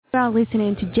are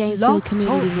listening to Janesville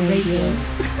Community Radio.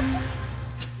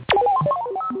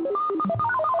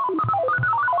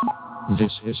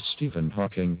 This is Stephen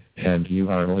Hawking, and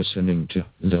you are listening to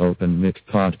the Open Mic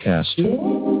Podcast.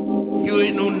 You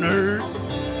ain't no nerd.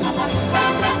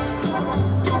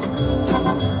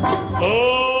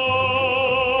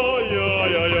 Oh, yeah,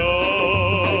 yeah, yeah.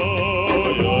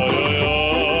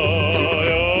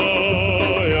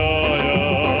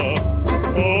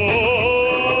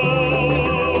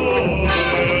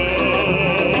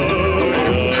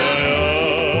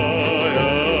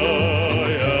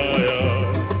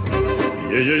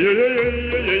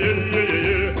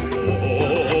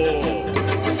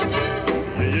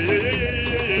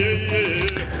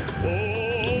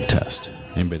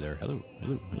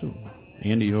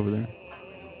 Andy, you over there?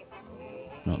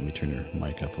 No, let me turn your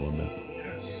mic up a little bit.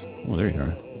 Yes. Oh, there you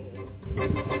are.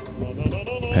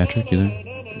 Patrick, you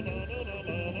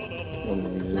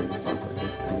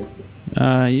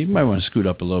there? You might want to scoot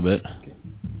up a little bit.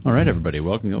 All right, everybody,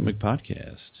 welcome to the Open Mic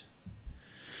Podcast.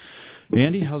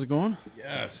 Andy, how's it going?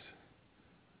 Yes.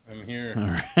 I'm here. All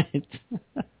right.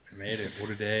 I made it.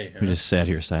 What a day. We just sat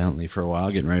here silently for a while,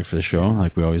 getting ready for the show,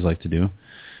 like we always like to do.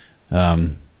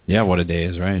 Yeah, what a day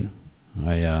is, right?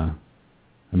 I've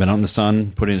been out in the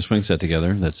sun putting a swing set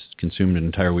together that's consumed an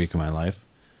entire week of my life,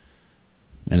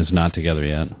 and it's not together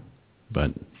yet.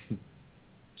 But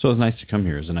so it's nice to come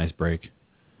here. It's a nice break.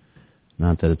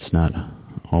 Not that it's not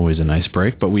always a nice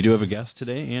break, but we do have a guest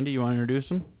today. Andy, you want to introduce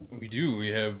him? We do. We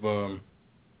have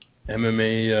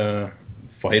MMA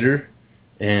fighter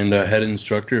and head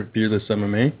instructor of Fearless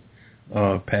MMA,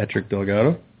 Patrick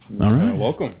Delgado. All right.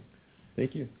 Welcome.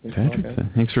 Thank you. Patrick,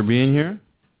 thanks for being here.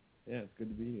 Yeah, it's good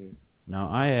to be here. Now,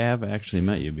 I have actually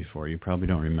met you before. You probably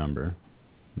don't remember.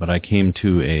 But I came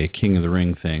to a King of the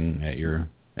Ring thing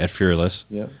at Fearless.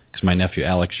 Yeah. Because my nephew,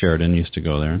 Alex Sheridan, used to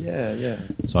go there. Yeah.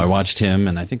 So I watched him,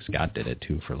 and I think Scott did it,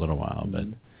 too, for a little while.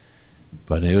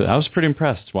 But I was pretty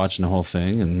impressed watching the whole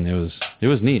thing, and it was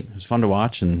neat. It was fun to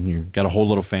watch, and you got a whole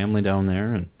little family down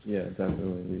there. And yeah,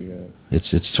 definitely.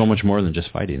 It's so much more than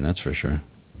just fighting, that's for sure.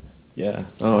 Yeah.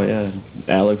 Oh, yeah.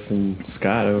 Alex and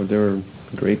Scott, they were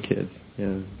great kids.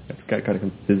 Yeah. Scott got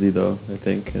busy, though, I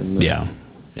think. And Yeah.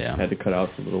 Had to cut out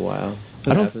for a little while.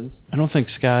 I don't think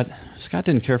Scott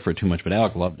didn't care for it too much, but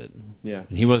Alex loved it. Yeah.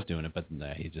 And he was doing it, but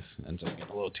he just ends up getting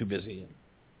a little too busy.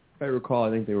 If I recall, I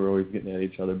think they were always getting at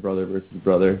each other, brother versus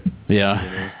brother. Yeah.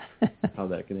 You know, how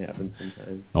that can happen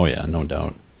sometimes. Oh, yeah, no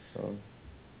doubt. So.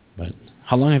 But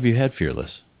how long have you had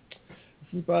Fearless?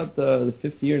 This is about the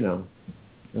fifth year now.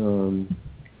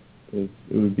 It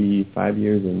would be 5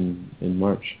 years in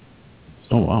March.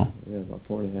 Oh, wow. Yeah, about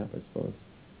 4.5, I suppose.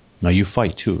 Now, you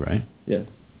fight, too, right? Yeah.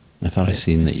 I thought I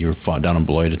seen that you were fought down in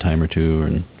Beloit a time or two.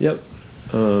 And Yep.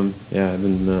 Yeah, I've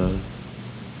been...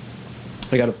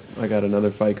 I got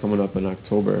another fight coming up in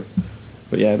October.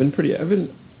 But yeah, I've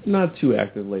been not too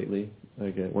active lately.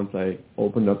 Like, once I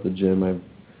opened up the gym, I've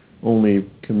only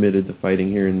committed to fighting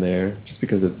here and there, just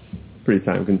because it's pretty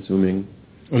time-consuming.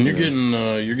 And you're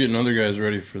getting other guys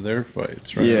ready for their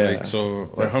fights, right? Yeah.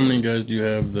 How many guys do you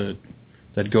have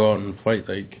that go out and fight,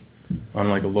 like on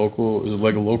like a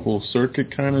local circuit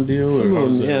kind of deal, or how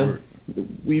does that work?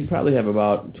 We probably have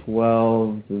about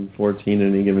 12 to 14 at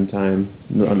any given time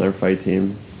on our fight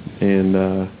team, and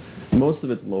most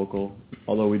of it's local.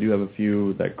 Although we do have a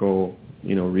few that go,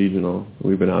 regional.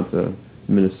 We've been out to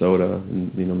Minnesota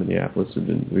and Minneapolis.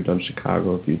 We've done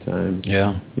Chicago a few times.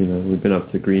 Yeah. We've been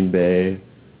up to Green Bay.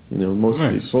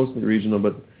 Mostly Nice. regional,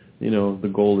 but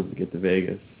the goal is to get to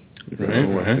Vegas.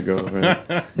 Right. To go, right?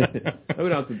 I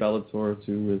went out to Bellator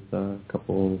too with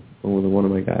one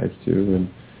of my guys too, and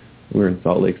we were in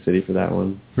Salt Lake City for that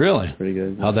one. Really? Pretty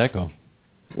good. How'd that go?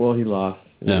 Well, he lost.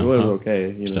 Yeah. It was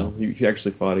okay. Still. He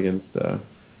actually fought against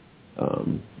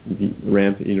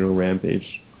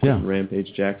Rampage. Yeah.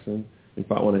 Rampage Jackson. He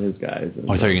fought one of his guys. And,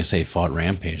 I thought you were going to say fought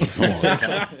Rampage.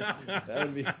 that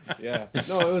would be, yeah.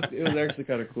 No, it was actually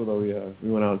kind of cool though.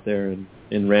 We went out there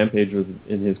and Rampage was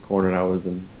in his corner and I was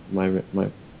in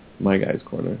my guy's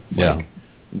corner. Yeah.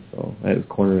 And so I was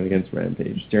cornered against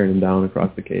Rampage, staring him down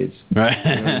across the cage. Right.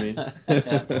 You know what I mean?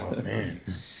 Oh man.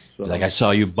 So, Like, I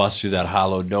saw you bust through that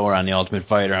hollow door on The Ultimate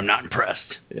Fighter. I'm not impressed.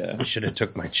 Yeah. I should have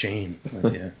took my chain.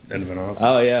 Yeah, that'd have been awesome.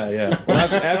 Oh yeah. Well,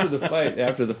 after the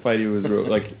fight, he was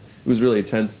it was really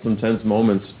some tense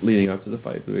moments leading up to the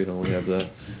fight. We have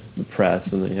the press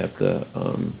and then you have the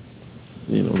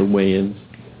the weigh-ins,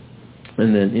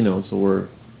 and then so we're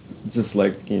just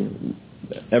like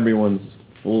everyone's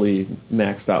fully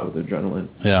maxed out with adrenaline.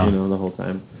 Yeah. The whole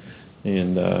time,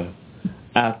 and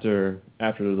after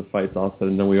the fight's all said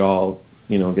and done, we all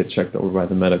get checked over by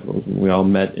the medicals. And we all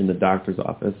met in the doctor's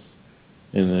office,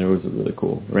 and it was really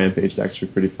cool. Rampage's actually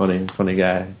pretty funny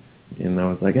guy. And I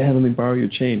was like, hey, let me borrow your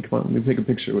chain. Come on, let me take a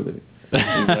picture with it.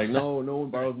 And he's like, no one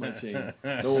borrows my chain.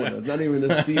 No one. It's not even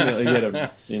this female. He had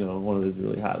one of those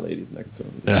really hot ladies next to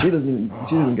him. Yeah. She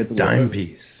doesn't get the dime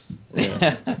piece.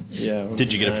 Yeah.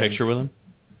 Did you get a picture with him?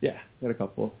 Yeah, got a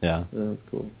couple. Yeah. That was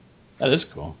cool. That is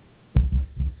cool.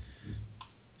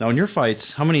 Now, in your fights,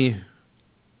 how many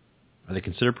are they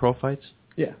considered pro fights?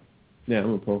 Yeah,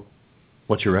 I'm a pro.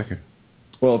 What's your record?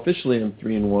 Well, officially I'm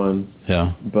 3-1.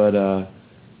 Yeah. But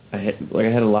I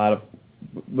had a lot of,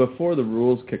 before the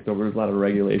rules kicked over, there's a lot of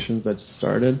regulations that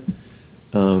started.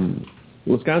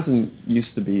 Wisconsin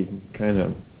used to be kind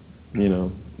of,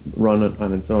 run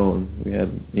on its own. We had,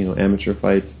 amateur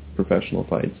fights, professional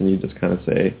fights, and you just kind of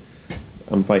say,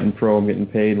 I'm fighting pro, I'm getting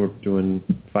paid, and we're doing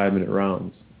 5-minute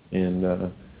rounds.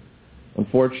 And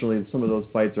unfortunately, some of those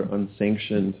fights are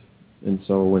unsanctioned, and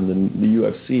so when the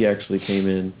UFC actually came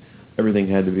in, everything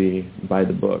had to be by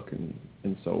the book,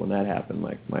 and so when that happened,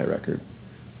 like, my record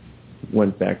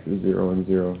went back to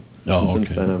 0-0. Oh, Since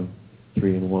then I'm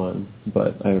 3-1,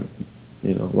 but I have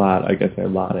a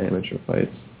lot of amateur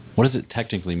fights. What does it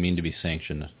technically mean to be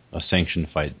sanctioned? A sanctioned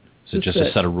fight? Is it just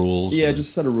a set of rules? Yeah, just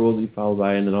a set of rules that you follow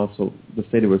by, and then also the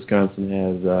state of Wisconsin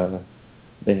has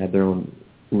they have their own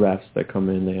refs that come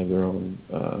in. They have their own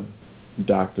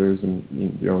doctors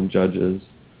and their own judges.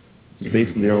 It's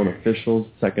basically their own officials,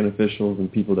 second officials,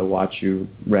 and people that watch you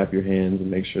wrap your hands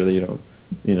and make sure that you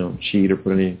don't, cheat or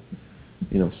put any,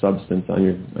 substance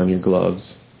on your gloves.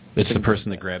 It's the person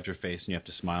that grabs your face and you have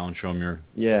to smile and show them your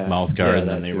Yeah. mouth guard, Yeah, and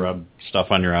then they rub stuff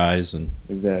on your eyes. And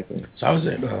Exactly. So I was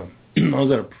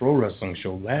at a pro wrestling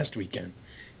show last weekend,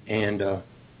 and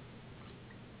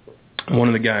one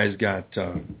of the guys got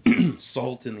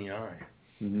salt in the eye.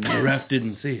 Mm-hmm. The ref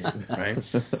didn't see it, right?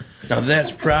 Now,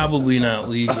 that's probably not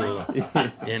legal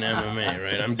in MMA,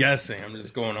 right? I'm guessing. I'm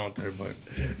just going out there, but...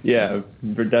 Yeah,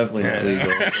 we're definitely not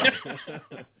legal.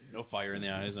 no fire in the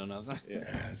eyes, no nothing. Yeah,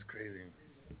 that's crazy.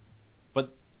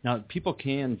 But now, people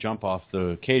can jump off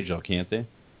the cage, though, can't they?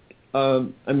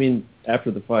 I mean,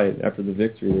 after the fight, after the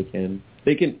victory, they can.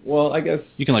 They can. Well, I guess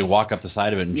you can walk up the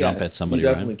side of it and jump at somebody. You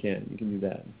definitely right? can. You can do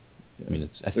that. Yeah. I mean,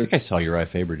 I think I saw Uriah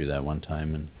Faber do that one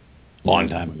time, and long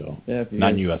time ago. Yeah,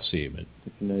 not in UFC, but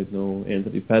if you guys know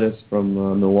Anthony Pettis from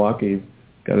Milwaukee, he's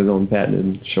got his own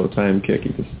patented Showtime kick. He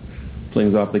just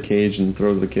flings off the cage and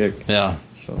throws the kick. Yeah.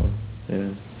 So yeah.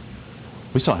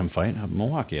 We saw him fight in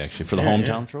Milwaukee actually for the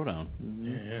hometown throwdown.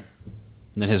 Yeah, yeah.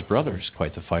 And then his brother's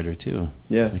quite the fighter too.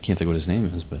 Yeah. I can't think what his name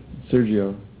is, but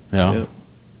Sergio. Yeah.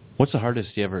 What's the hardest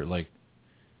you ever Have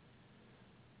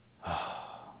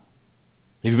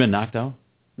you been knocked out?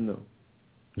 No.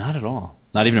 Not at all.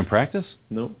 Not even in practice?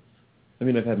 No. I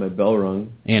mean, I've had my bell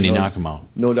rung. And you knock him out.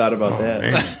 No doubt about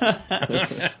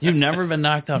that. You've never been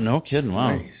knocked out? No kidding.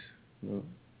 Wow. Nice. No.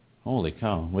 Holy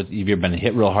cow. Have you ever been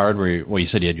hit real hard where you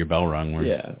said you had your bell rung? Where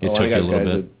yeah. It took you a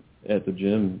little bit? At the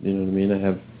gym, you know what I mean? I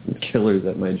have killers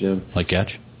at my gym. Like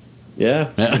Getch?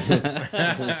 Yeah.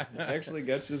 Actually,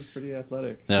 Getch is pretty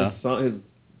athletic. Yeah.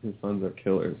 His sons are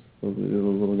killers. Those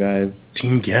little guys.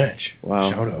 Team Getch.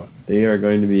 Wow. Shout out. They are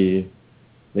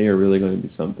really going to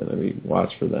be something. I mean,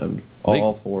 watch for them.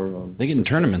 All four of them. They get in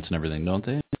tournaments and everything, don't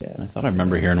they? Yeah. I thought I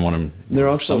remember hearing one of them.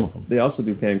 They also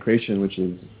do pancration, which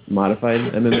is modified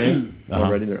MMA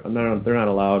already. They're not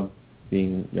allowed,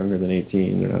 being younger than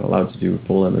 18, they're not allowed to do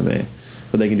full MMA.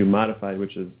 But they can do modified,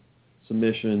 which is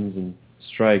submissions and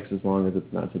strikes as long as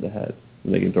it's not to the head.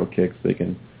 And they can throw kicks, they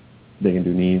can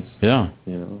do knees. Yeah.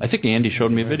 You know. I think Andy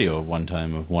showed me a video of one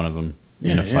time of one of them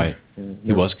in a fight. Yeah.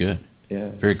 He was good.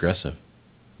 Yeah. Very aggressive.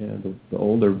 Yeah, the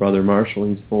older brother Marshall,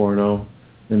 he's 4-0,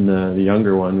 and the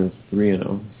younger one is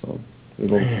 3-0. So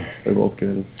they're both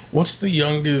good. What's the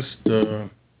youngest that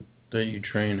you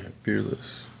train at Fearless?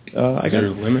 Is there a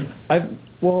limit?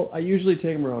 I usually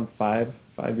take them around 5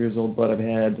 years old, but I've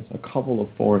had a couple of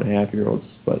 4.5-year-olds.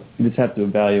 But you just have to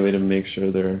evaluate them, make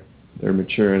sure they're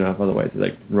mature enough. Otherwise,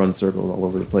 they run circles all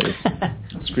over the place,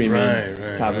 screaming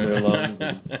top of their lungs.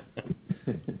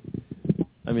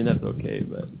 I mean, that's okay,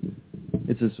 but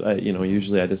it's just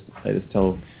usually I just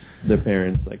tell their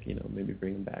parents, maybe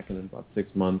bring them back in about 6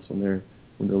 months when they're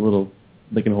little.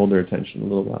 They can hold their attention a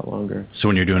little while longer. So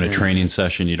when you're doing a training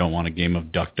session, you don't want a game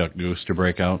of Duck, Duck, Goose to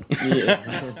break out?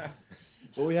 Yeah.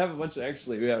 Well, we have a bunch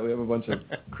of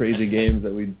crazy games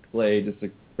that we play just to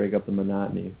break up the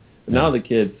monotony. But now the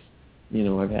kids,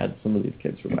 I've had some of these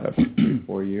kids for about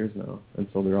 4 years now, and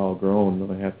so they're all grown.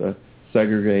 And I have to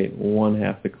segregate one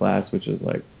half the class, which is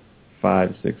like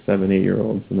 5, 6, 7,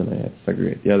 8-year-olds, and then I have to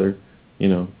segregate the other,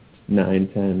 9,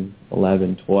 10,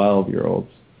 11, 12-year-olds.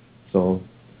 So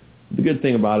the good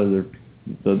thing about it is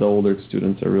the older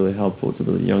students are really helpful to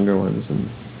the younger ones, and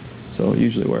so it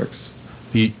usually works.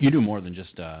 You do more than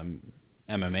just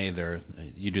MMA there.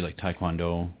 You do like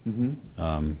Taekwondo.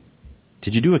 Mm-hmm.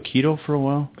 Did you do Aikido for a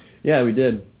while? Yeah, we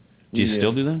did. Do you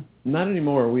still do that? Not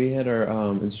anymore. We had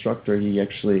our instructor. He had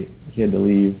to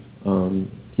leave.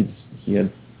 He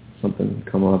had something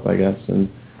come up, I guess, and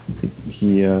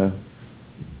he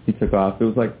took off. It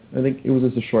was like, I think it was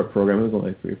just a short program. It was only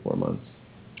like 3 or 4 months.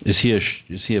 Is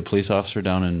he a police officer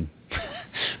down in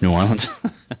New Orleans?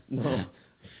 No.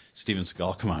 Steven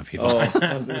Seagal, come on, people. Oh,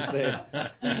 I was gonna say.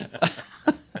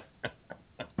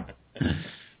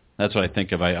 That's what I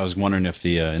think of. I was wondering if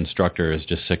the instructor is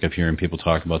just sick of hearing people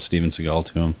talk about Steven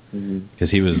Seagal to him,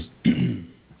 because he's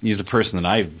the person that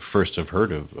I first have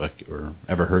heard of or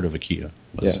ever heard of Aikido.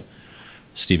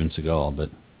 Steven Seagal, but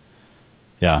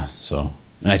yeah. So,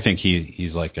 and I think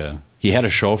he had a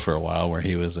show for a while where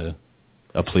he was a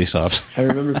police officer. I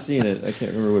remember seeing it. I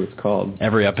can't remember what it's called.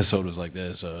 Every episode was like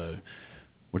this.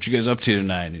 What you guys up to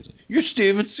tonight? And he's like, you're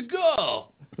Steven Seagal.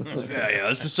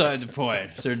 Yeah, that's beside the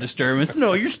point. Is there a disturbance?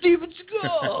 No, you're Steven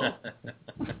Seagal.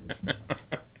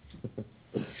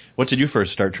 What did you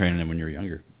first start training in when you were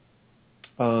younger?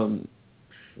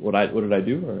 What did I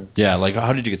do? Or? Yeah, like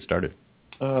how did you get started?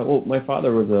 Well, my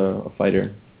father was a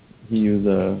fighter. He was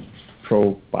a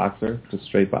pro boxer, just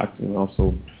straight boxing, and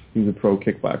also he was a pro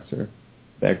kickboxer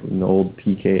back in the old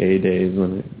PKA days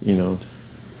when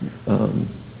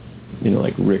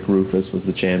like Rick Rufus was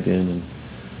the champion and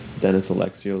Dennis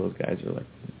Alexio. Those guys are like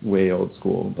way old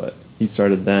school, but he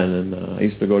started then, and I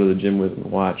used to go to the gym with him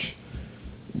and watch.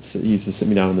 So he used to sit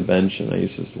me down on the bench, and I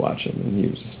used to just watch him, and he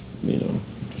was just,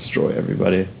 destroy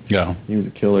everybody. Yeah, he was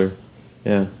a killer.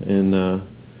 Yeah, and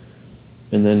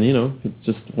then it's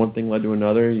just one thing led to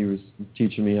another. He was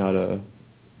teaching me how to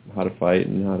fight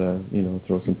and how to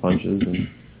throw some punches and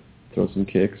throw some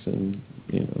kicks, and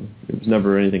it was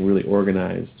never anything really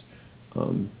organized.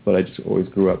 But I just always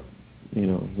grew up,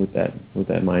 with that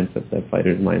mindset, that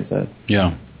fighter's mindset.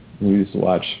 Yeah. And we used to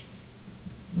watch,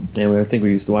 and I think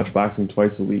we used to watch boxing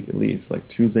twice a week at least, like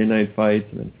Tuesday night fights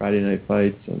and then Friday night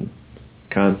fights, and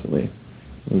constantly.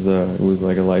 It was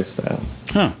like a lifestyle.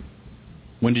 Huh.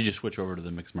 When did you switch over to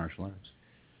the mixed martial arts?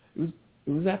 It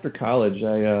was after college.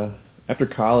 After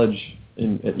college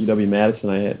at UW-Madison,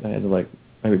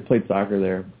 I had played soccer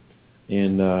there,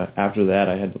 and after that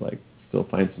I had to still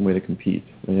find some way to compete.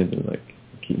 I had to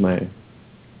keep my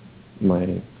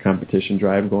competition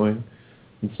drive going,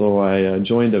 and so I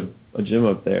joined a gym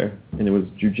up there, and it was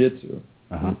jiu-jitsu.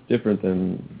 Uh-huh. It's different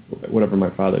than whatever my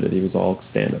father did. He was all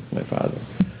stand-up, my father,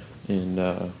 and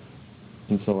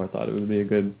so I thought it would be a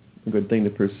good thing to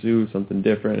pursue, something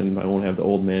different, and I won't have the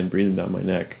old man breathing down my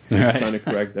neck, trying to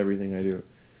correct everything I do.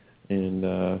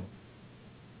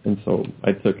 And so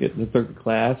I took the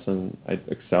class, and I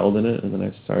excelled in it, and then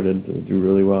I started to do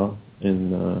really well.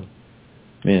 And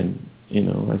I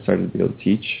started to be able to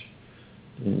teach,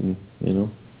 and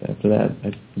after that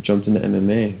I jumped into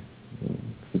MMA.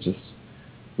 It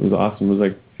was awesome. It was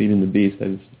like feeding the beast. I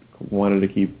just wanted to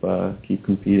keep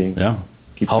competing. Yeah.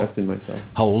 Keep testing myself.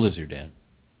 How old is your dad?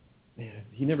 Man,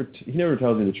 he never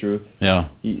tells me the truth. Yeah.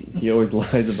 He always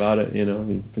lies about it.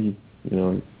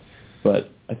 But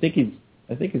I think he's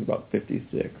about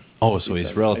 56. Oh, so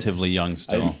he's relatively young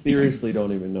still. I seriously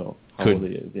don't even know how old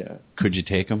he is. Yeah. Could you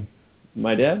take him?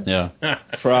 My dad? Yeah.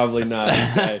 Probably not.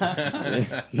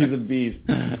 He's a beast.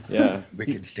 Yeah.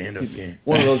 Wicked stand-up game.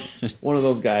 One of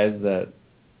those guys that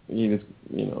he just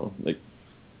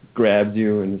grabs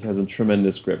you and has a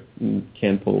tremendous grip and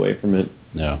can't pull away from it.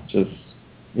 Yeah. Just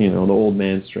the old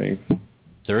man strength.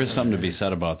 There is something to be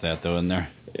said about that, though, in there.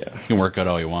 Yeah. You can work out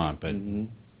all you want, but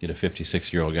get a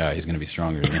 56-year-old guy, he's going to be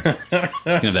stronger than you.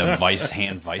 He's going to have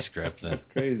that vice grip. That's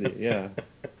crazy, yeah.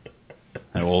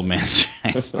 That old man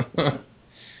strength.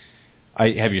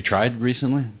 Have you tried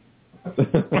recently?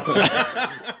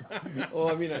 Well,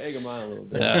 I egg him on a little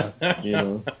bit.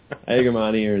 Yeah. I egg him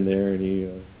on here and there, and he...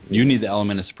 You need the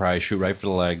element of surprise. Shoot right for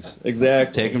the legs.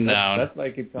 Exactly. Take him down. That's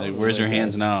like it. Where's your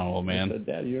hands now, old man? I said,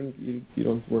 Dad, you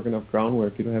don't work enough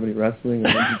groundwork. You don't have any wrestling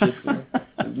or jiu-jitsu.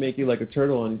 Make you like a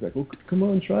turtle, and he's like, "Well, come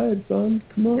on, try it, son.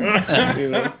 Come on."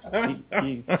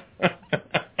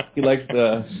 He likes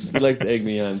to egg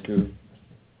me on too.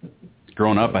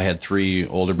 Growing up, I had 3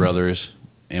 older brothers,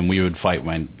 and we would fight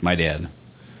my dad.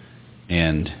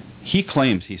 And he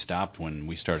claims he stopped when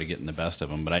we started getting the best of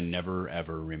him, but I never,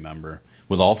 ever remember,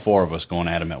 with all 4 of us going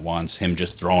at him at once, him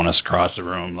just throwing us across the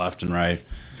room left and right.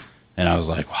 And I was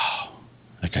like, wow,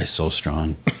 that guy's so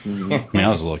strong. I mean, I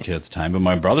was a little kid at the time, but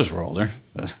my brothers were older.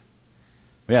 But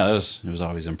Yeah, it was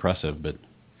always impressive, but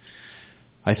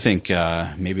I think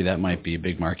maybe that might be a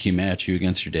big marquee match, you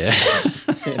against your dad.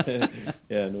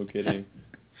 Yeah, no kidding.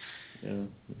 Yeah, I'm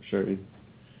sure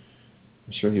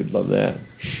he would love that.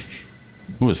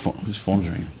 Whose phone's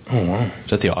ringing? Oh, wow.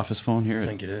 Is that the office phone here? I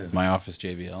think it is. My office,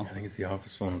 JBL. I think it's the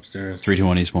office phone upstairs.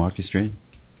 321 East Milwaukee Street.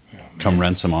 Oh, Come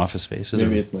rent some office spaces.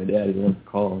 Maybe it's my dad. He wants to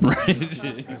call him. Right.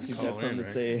 He's got something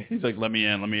to say. He's like, let me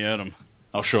in, let me at him.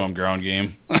 I'll show him ground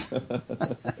game.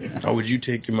 Oh, would you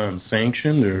take him on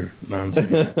sanctioned or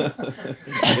non-sanctioned?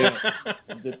 Yeah.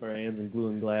 Dip our hands in glue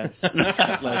and glass.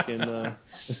 Like in...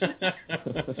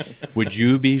 Would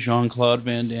you be Jean-Claude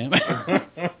Van Damme?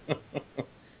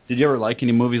 Did you ever like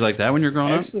any movies like that when you were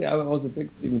growing up? Actually, I was a big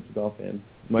Steven Seagal fan.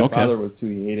 My father was too.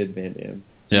 He hated Van Damme.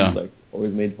 Yeah. He, like,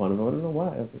 always made fun of him. I don't know why.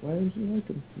 I was like, why didn't you like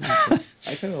him?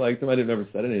 I kind of liked him. I never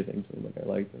said anything to him. Like, I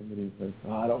liked him. But he was like,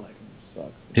 oh, I don't like him. He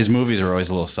sucks. His movies are always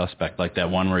a little suspect, like that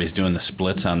one where he's doing the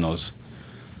splits on those...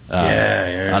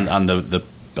 Yeah. On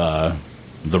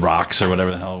the rocks or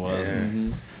whatever the hell it was. Yeah.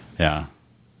 Mm-hmm. Yeah.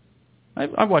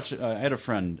 I watched... I had a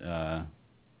friend...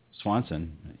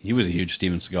 Swanson, he was a huge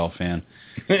Steven Seagal fan.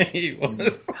 He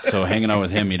was. So hanging out with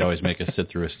him, he'd always make us sit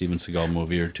through a Steven Seagal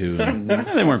movie or two. And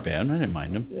they weren't bad. I didn't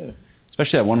mind them. Yeah.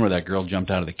 Especially that one where that girl jumped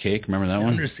out of the cake. Remember that one?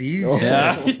 Under Siege? Oh.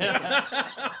 Yeah.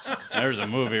 There's a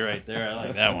movie right there. I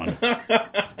like that one.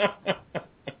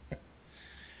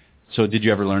 So did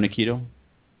you ever learn Aikido?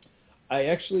 I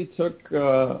actually took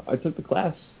the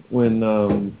class when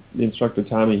the instructor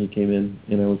Tommy, he came in,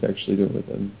 and I was actually doing it with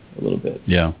him a little bit.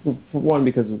 Yeah. For one,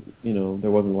 because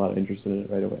there wasn't a lot of interest in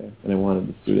it right away, and I wanted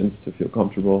the students to feel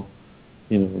comfortable,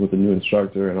 with the new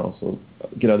instructor, and also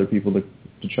get other people to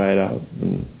try it out.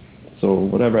 And so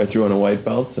whatever I threw on a white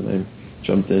belt, and I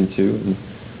jumped into, and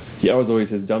I was always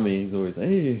his dummy. He's always,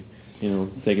 hey,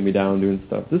 taking me down, doing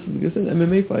stuff. This is an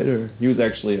MMA fighter. He was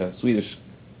actually a Swedish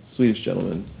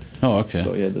gentleman. Oh, okay.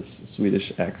 So he had this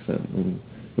Swedish accent, and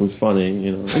it was funny,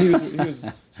 And he was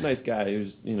a nice guy. He was,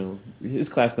 his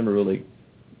class never really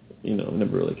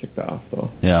kicked off,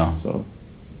 though. Yeah. So.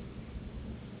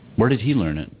 Where did he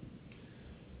learn it?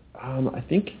 I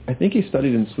think he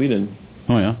studied in Sweden.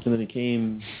 Oh yeah. And then he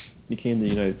came to the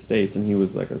United States, and he was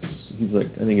I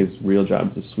think his real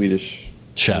job is a Swedish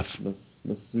chef.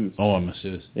 Masseuse. Oh, a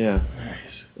masseuse. Yeah. Nice.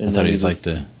 And I thought he was like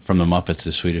from the Muppets,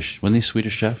 the Swedish. Wasn't he a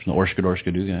Swedish chef? The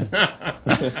Orska do guy.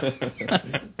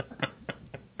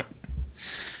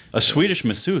 A Swedish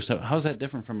masseuse. How's that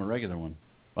different from a regular one?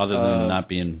 Other than not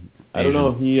being Asian? I don't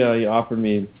know. He offered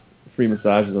me free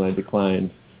massages, and I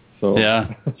declined. So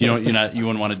yeah, you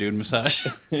wouldn't want a dude massage.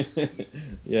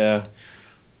 Yeah.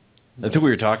 I think we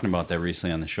were talking about that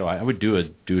recently on the show. I would do a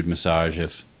dude massage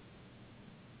if,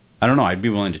 I don't know, I'd be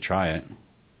willing to try it.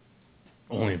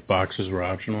 Only if boxers were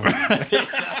optional.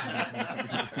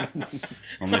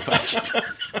 Only if I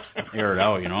could air it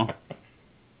out,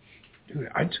 Dude,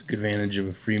 I took advantage of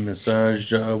a free massage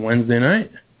Wednesday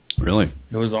night. Really?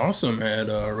 It was awesome at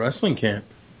a wrestling camp.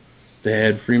 They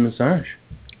had free massage.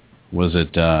 Was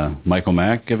it Michael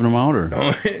Mack giving them out, or?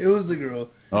 No, it was the girl.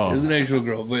 Oh. It was an actual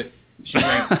girl, but she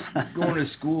going to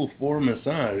school for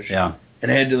massage. Yeah.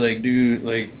 And I had to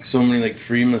do so many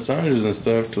free massages and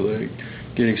stuff to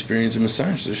get experience in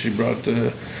massage. So she brought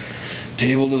the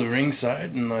table to the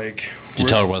ringside and Did you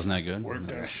tell her it wasn't that good? Worked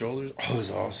on her shoulders. Oh, it was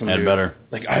awesome. Had dude. better.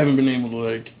 I haven't been able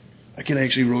to I can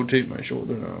actually rotate my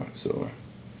shoulder now. So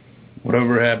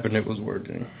whatever happened, it was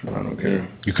working. I don't care.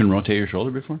 You couldn't rotate your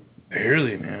shoulder before?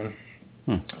 Barely, man.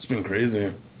 It's been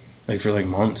crazy. For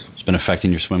months. It's been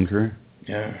affecting your swim career?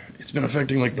 Yeah. It's been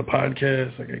affecting the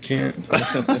podcast. I can't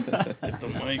hit the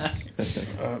mic.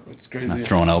 It's crazy. Not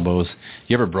throwing elbows.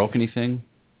 You ever broke anything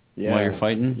while you're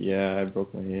fighting? Yeah, I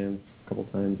broke my hands a couple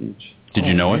times each. Did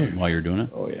you know it while you were doing it?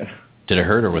 Oh yeah. Did it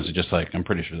hurt, or was it just I'm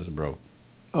pretty sure this is broke?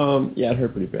 Yeah, it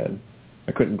hurt pretty bad.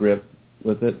 I couldn't grip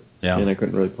with it. Yeah. And I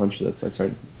couldn't really punch it, so I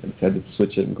just had to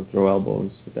switch it and go throw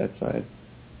elbows with that side.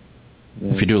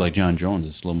 Yeah. If you do like John Jones,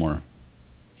 it's a little more...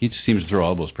 He seems to throw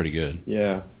elbows pretty good.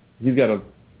 Yeah. He's got a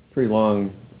pretty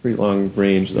long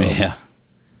range, though. Yeah.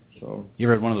 So. You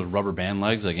ever had one of those rubber band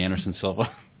legs like Anderson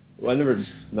Silva? Well, I've never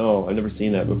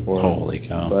seen that before. Holy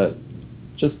cow. But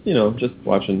just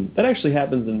watching... That actually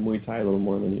happens in Muay Thai a little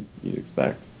more than you'd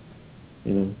expect.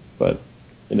 But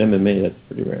in MMA, that's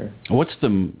pretty rare. What's the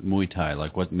Muay Thai?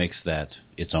 What makes that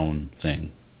its own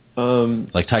thing?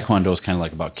 Taekwondo is kind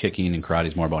of about kicking, and karate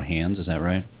is more about hands. Is that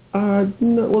right?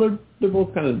 No. Well, they're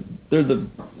both kind of. I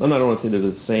don't want to say they're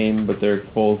the same, but they're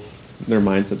both. Their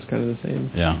mindset's kind of the same.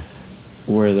 Yeah.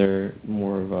 Where they're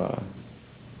more of a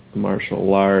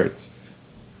martial art.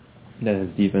 that has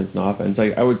defense and offense.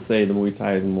 Like I would say the Muay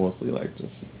Thai is mostly like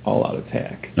just all out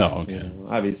attack. Oh, okay. You know,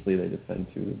 obviously they defend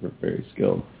too. They're very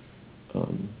skilled.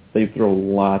 They throw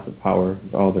lots of power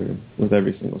with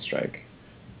every single strike.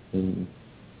 And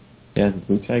yeah,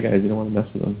 the Muay Thai guys, you don't want to mess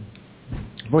with them.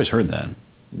 I've always heard that.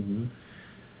 Mm-hmm.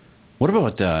 What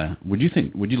about, would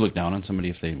you look down on somebody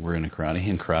if they were in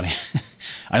karate?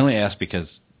 I only ask because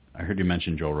I heard you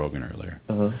mention Joe Rogan earlier.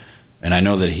 Uh-huh. And I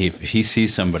know that if he sees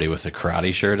somebody with a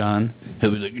karate shirt on, he'll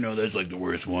be like, that's like the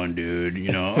worst one, dude,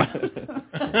 No.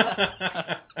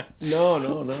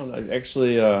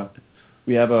 Actually,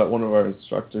 we have one of our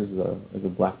instructors is a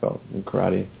black belt in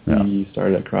karate. Yeah. He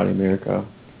started at Karate America,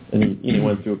 and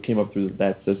he came up through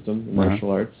that system, the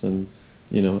martial arts, and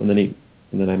and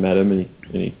then I met him, and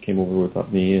he came over with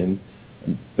me, and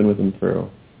I've been with him for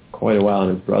quite a while,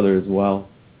 and his brother as well.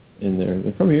 And they're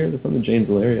from here. They're from the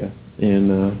Janesville area,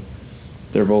 and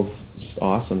they're both just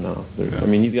awesome now. I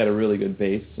mean, he's got a really good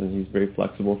base, and he's very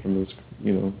flexible from his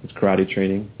his karate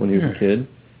training when he was a kid,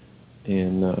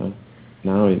 and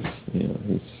now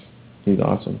he's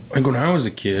awesome. Like when I was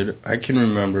a kid, I can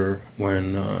remember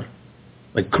when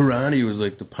like karate was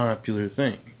like the popular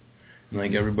thing, and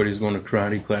like everybody's going to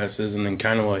karate classes, and then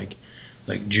kind of like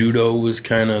judo was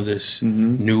kind of this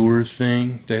newer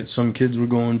thing that some kids were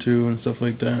going to and stuff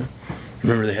like that. I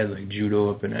remember they had like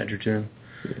judo up in Edgerton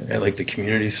at like the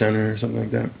community center or something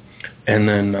like that. And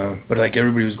then, but like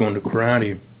everybody was going to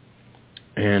karate.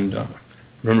 And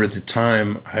remember at the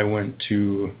time I went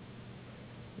to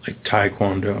like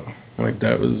Taekwondo. Like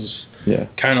that was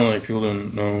kind of like people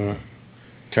didn't know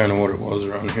kind of what it was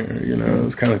around here, It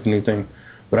was kind of like the new thing.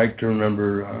 But I can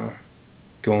remember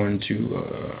going to,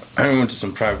 I went to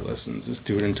some private lessons. This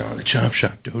dude in town, the Chop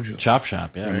Shop Dojo. Chop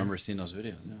Shop, yeah. Right? I remember seeing those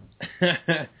videos.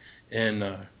 Yeah. And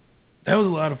that was a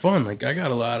lot of fun. Like I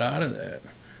got a lot out of that.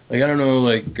 Like I don't know,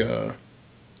 like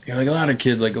like a lot of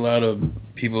kids, like a lot of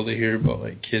people that hear about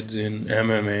like kids in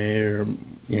MMA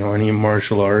or any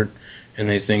martial art, and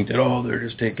they think that they're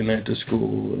just taking that to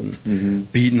school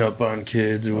and beating up on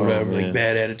kids or whatever, like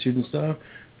bad attitude and stuff.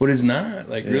 But it's not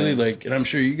really like, and I'm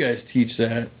sure you guys teach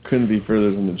that. Couldn't be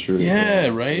further from the truth. Yeah,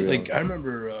 right. Like I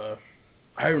remember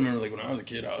like when I was a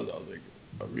kid, I was like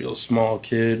a real small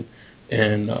kid,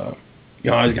 and I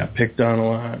always got picked on a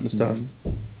lot and stuff.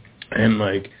 And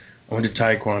like I went to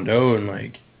Taekwondo, and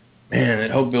like man, it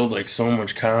helped build like so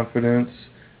much confidence.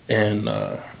 And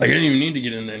like I didn't even need to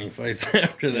get into any fights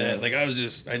after that. Like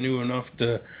I knew enough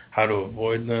to how to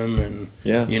avoid them, and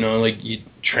like you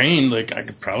trained, like I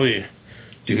could probably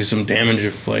do some damage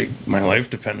if like my life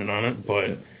depended on it,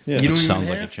 but you don't even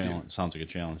have to. Sounds like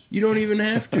a challenge. You don't even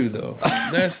have to though.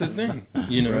 That's the thing,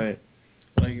 Right.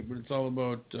 Like, but it's all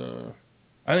about.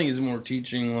 I think it's more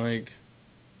teaching like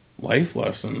life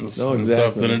lessons and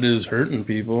stuff than it is hurting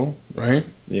people, right?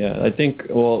 Yeah, I think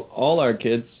all our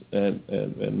kids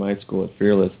at my school at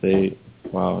Fearless, I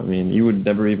mean, you would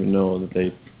never even know that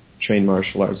they train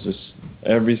martial arts. Just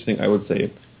I would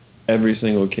say every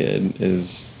single kid is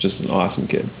just an awesome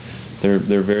kid.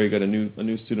 They're very good. A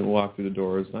new student will walk through the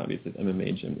doors, and obviously at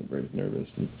MMA gym, they're very nervous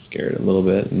and scared a little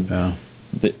bit. And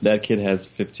that kid has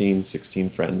 15,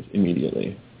 16 friends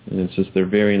immedially. And it's just, they're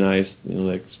very nice. They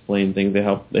explain things. They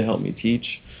help me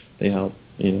teach. They help.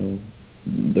 They're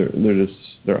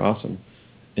awesome.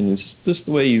 And it's just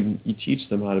the way you teach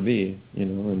them how to be.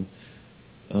 And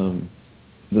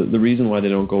the reason why they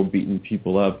don't go beating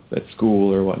people up at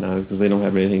school or whatnot is because they don't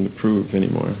have anything to prove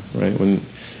anymore, right?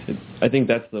 I think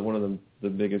that's one of the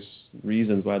biggest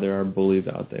reasons why there are bullies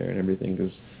out there and everything,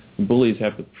 because bullies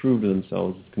have to prove to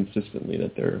themselves consistently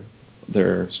that they're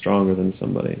stronger than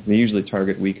somebody. They usually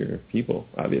target weaker people,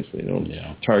 obviously. They don't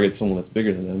target someone that's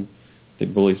bigger than them. They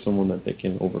bully someone that they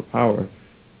can overpower.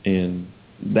 And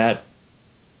that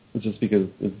is just because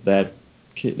that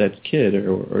kid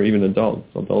or even adults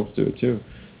do it too.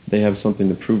 They have something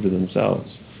to prove to themselves.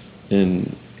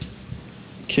 And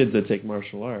kids that take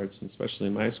martial arts, especially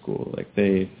in my school, like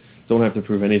they don't have to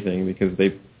prove anything because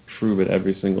they prove it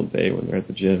every single day when they're at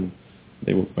the gym.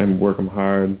 They work them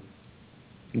hard.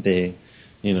 They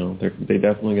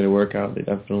definitely get a workout. They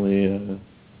definitely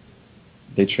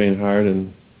they train hard,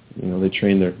 and they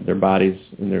train their bodies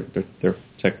and their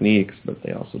techniques, but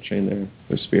they also train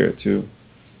their spirit too.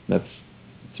 To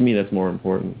me, that's more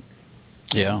important.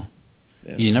 Yeah.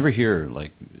 You never hear,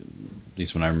 like, at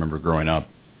least when I remember growing up,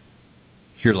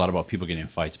 hear a lot about people getting in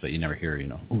fights, but you never hear,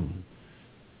 ooh,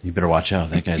 you better watch out,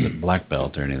 that guy's a black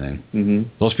belt or anything. Mm-hmm.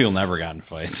 Those people never got in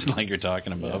fights like you're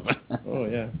talking about. Yeah. Oh,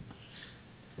 yeah.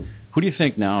 Who do you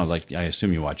think now, like, I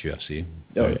assume you watch UFC.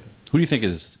 Oh, yeah. Who do you think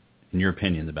is, in your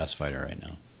opinion, the best fighter right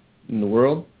now? In the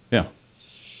world? Yeah.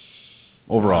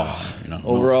 overall?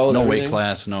 Overall, no weight everything?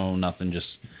 class, no nothing. Just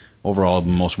overall,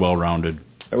 most well-rounded.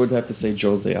 I would have to say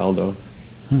Jose Aldo.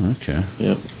 Oh, okay.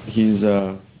 Yeah, he's.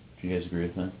 Do you guys agree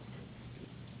with that?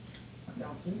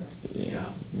 Yeah,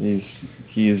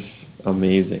 he's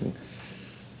amazing.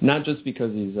 Not just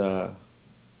because he's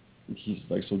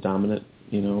like so dominant,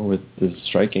 with his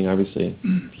striking. Obviously,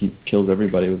 he kills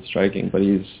everybody with striking, but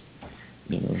he's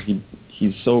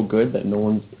so good that no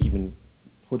one's even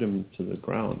put him to the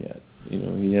ground yet.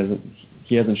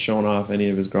 He hasn't shown off any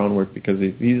of his groundwork because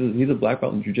he's a black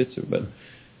belt in jiu-jitsu, but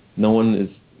no one is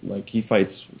like, he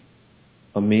fights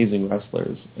amazing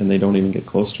wrestlers and they don't even get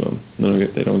close to him.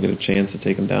 They don't get a chance to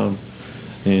take him down,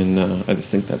 and I just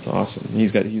think that's awesome.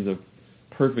 He's a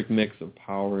perfect mix of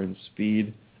power and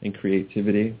speed and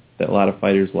creativity that a lot of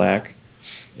fighters lack,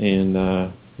 and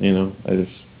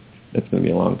it's going to be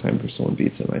a long time before someone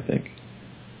beats him, I think.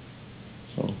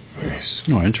 So. Nice.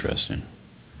 Oh, interesting.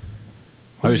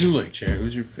 Who do you like, Chad?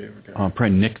 Who's your favorite guy?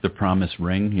 Probably Nick the Promise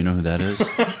Ring. You know who that is?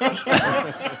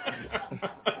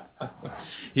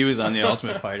 He was on The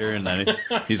Ultimate Fighter, and then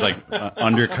he's like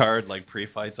undercard, like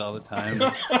pre-fights all the time.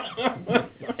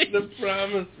 The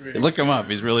Promise Ring. Look him up.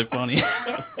 He's really funny.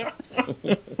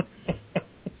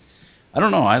 I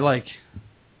don't know. I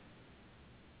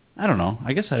don't know.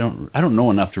 I guess I don't know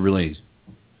enough to really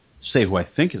say who I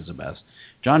think is the best.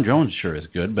 John Jones sure is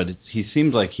good, but he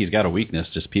seems like he's got a weakness.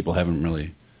 Just people haven't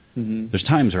really. Mm-hmm. There's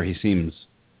times where he seems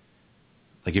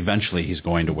like eventually he's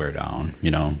going to wear down.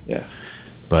 Yeah.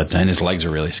 But and his legs are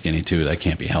really skinny too. That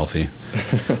can't be healthy.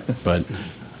 But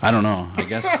I don't know. I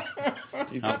guess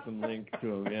he's got some link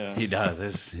to him. Yeah. He does.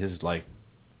 His like.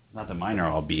 Not that mine are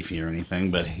all beefy or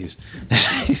anything, but he's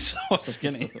so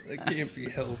skinny. That can't be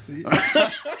healthy.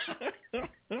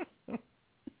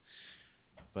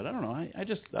 But I don't know. I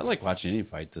like watching any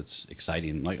fight that's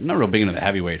exciting. Like, I'm not real big into the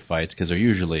heavyweight fights because they're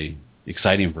usually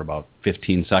exciting for about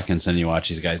 15 seconds, and you watch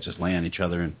these guys just lay on each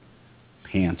other in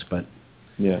pants. But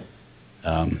yeah,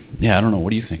 I don't know. What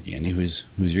do you think, Andy? Who's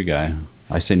your guy?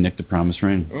 I say Nick the Promise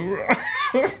Ring.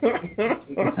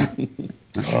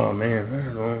 Oh man, I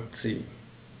don't know. Let's see.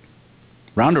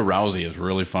 Ronda Rousey is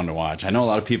really fun to watch. I know a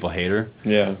lot of people hate her.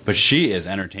 Yeah. But she is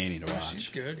entertaining to watch. She's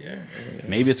good, yeah.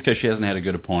 Maybe it's because she hasn't had a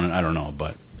good opponent. I don't know,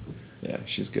 but... Yeah,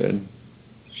 she's good.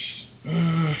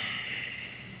 I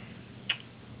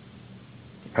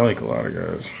like a lot of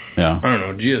guys. Yeah. I don't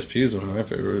know. GSP is one of my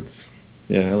favorites.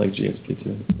 Yeah, I like GSP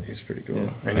too. He's pretty cool.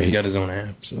 Yeah. And he's got his own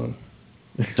app, so...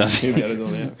 Does he? He's got his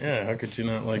own app. Yeah, how could you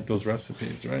not like those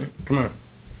recipes, right? Come on.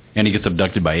 And he gets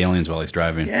abducted by aliens while he's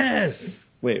driving. Yes!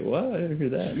 Wait, what? I didn't hear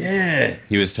that. Yeah.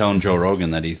 He was telling Joe Rogan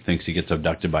that he thinks he gets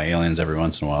abducted by aliens every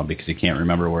once in a while because he can't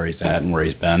remember where he's at and where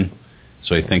he's been.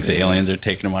 So he thinks the aliens are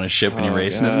taking him on a ship and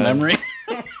erasing his memory.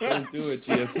 Don't do it,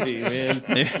 GSP,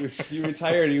 man. You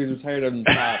retired. He was retired on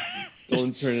top.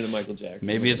 Don't turn into Michael Jackson.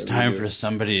 Maybe it's time for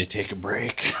somebody to take a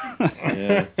break.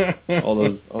 Yeah.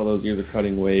 All those years of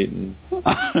cutting weight and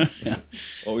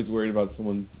always worried about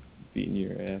someone beating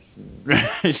your ass.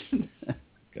 Right.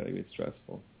 Gotta be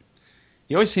stressful.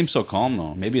 He always seems so calm,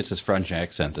 though. Maybe it's his French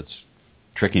accent that's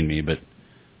tricking me, but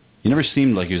he never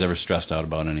seemed like he was ever stressed out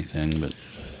about anything. But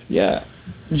yeah,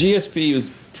 GSP was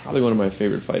probably one of my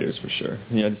favorite fighters for sure.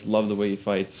 I just love the way he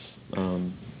fights.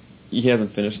 He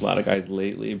hasn't finished a lot of guys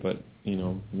lately, but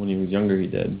when he was younger, he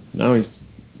did. Now I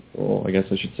guess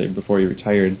I should say before he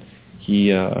retired,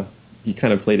 he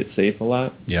kind of played it safe a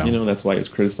lot. Yeah. That's why he was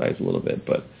criticized a little bit,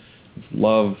 but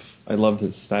I loved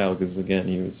his style because, again,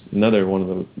 he was another one of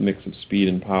the mix of speed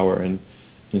and power, and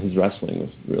his wrestling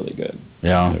was really good.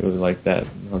 Yeah. I really liked that,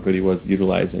 how good he was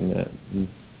utilizing that.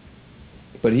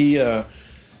 But he, I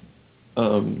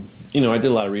did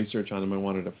a lot of research on him. I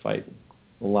wanted to fight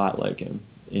a lot like him,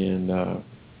 and, I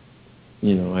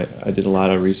did a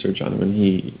lot of research on him, and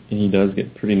he does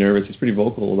get pretty nervous. He's pretty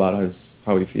vocal about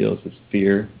how he feels, his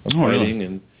fear of fighting,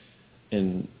 really?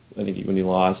 and I think when he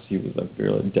lost, he was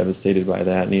really devastated by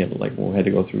that, and he had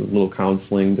to go through a little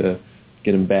counseling to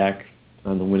get him back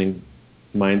on the winning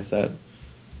mindset.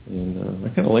 And I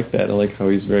kind of like that. I like how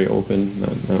he's very open,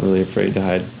 not really afraid to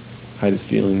hide his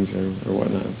feelings or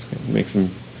whatnot. It makes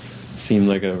him seem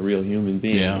like a real human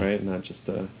being, right? Not just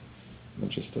a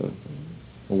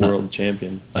world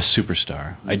champion, a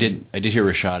superstar. I did hear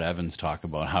Rashad Evans talk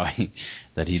about how he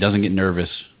doesn't get nervous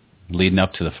leading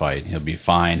up to the fight. He'll be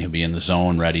fine. He'll be in the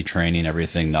zone, ready, training,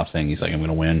 everything, nothing. He's like, I'm going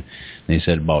to win. And he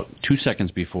said about 2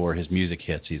 seconds before his music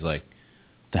hits, he's like,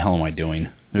 what the hell am I doing?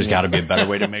 There's got to be a better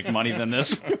way to make money than this.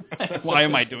 Why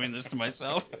am I doing this to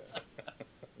myself?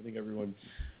 I think everyone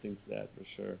thinks that for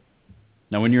sure.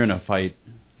 Now, when you're in a fight,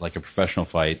 like a professional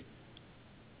fight,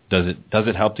 does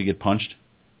it help to get punched?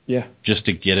 Yeah. Just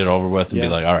to get it over with and be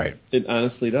like, all right. It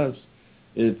honestly does.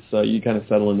 It's you kind of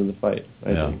settle into the fight,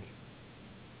 I think.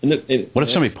 And what if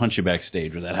somebody punched you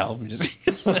backstage? Would that help?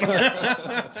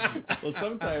 Well,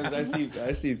 sometimes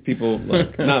I see people,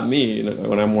 like, not me,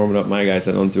 when I'm warming up my guys,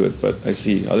 I don't do it, but I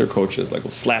see other coaches, like,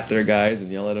 will slap their guys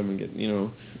and yell at them and get, what's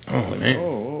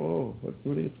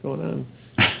going on?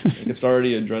 Like, it's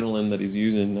already adrenaline that he's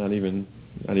using, not even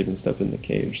step in the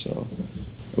cage, so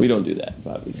we don't do that,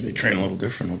 obviously. They train a little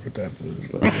different over that.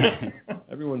 But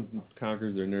everyone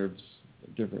conquers their nerves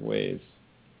different ways.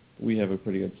 We have a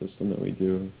pretty good system that we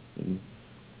do, and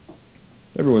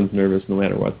everyone's nervous no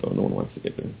matter what, though. No one wants to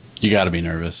get there. You got to be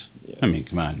nervous. Yeah. I mean,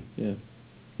 come on. Yeah.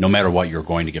 No matter what, you're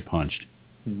going to get punched.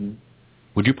 Mm-hmm.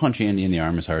 Would you punch Andy in the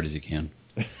arm as hard as you can?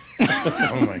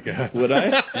 Oh, my God. Would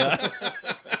I? Yeah.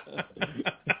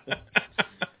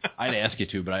 I'd ask you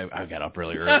to, but I got up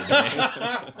really early today.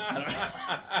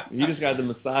 He just got the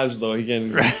massage, though. He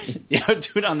can... Right. Yeah, do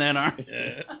it on that arm.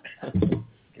 Yeah.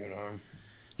 Good arm.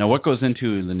 Now, what goes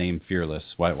into the name Fearless?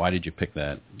 Why did you pick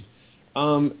that?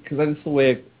 Because that's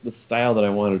the style that I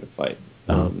wanted to fight.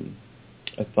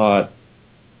 I thought,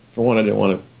 for one, I didn't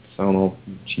want to sound all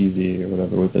cheesy or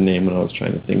whatever with the name when I was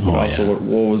trying to think. But also, what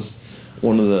was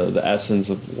one of the essence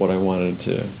of what I wanted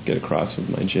to get across with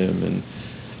my gym,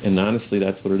 and honestly,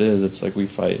 that's what it is. It's like we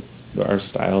fight. Our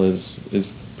style is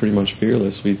pretty much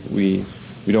fearless. We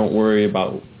don't worry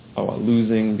about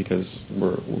losing because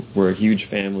we're a huge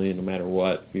family, and no matter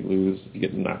what, we lose. If you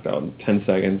get knocked out in 10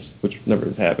 seconds, which never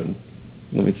has happened,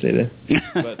 let me say that.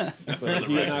 But if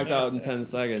you get knocked out in 10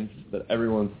 seconds, that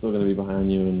everyone's still going to be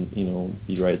behind you and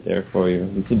be right there for you.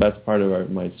 It's the best part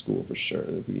of my school for sure.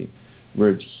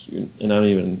 We're and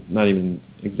I'm not even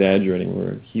exaggerating.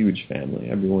 We're a huge family.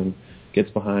 Everyone gets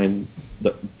behind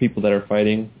the people that are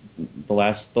fighting. The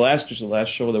last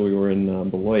show that we were in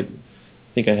Beloit,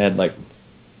 I think I had like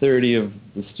 30 of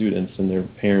the students and their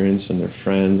parents and their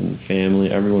friends and family,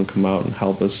 everyone come out and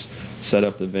help us set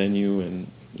up the venue and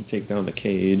take down the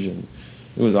cage, and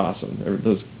it was awesome.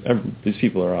 These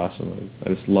people are awesome.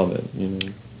 I just love it.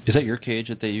 Is that your cage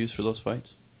that they use for those fights?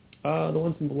 The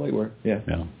ones in Beloit were, yeah.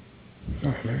 Yeah.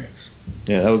 Oh, nice.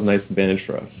 Yeah, that was a nice advantage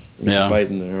for us.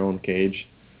 Fighting in our own cage.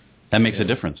 That makes a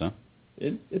difference, huh?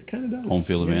 It kind of does. Home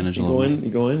field advantage a little bit.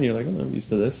 You go in, you're like, oh, I'm used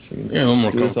to this. A little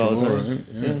more comfortable. Right?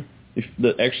 Yeah.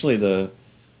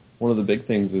 One of the big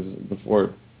things is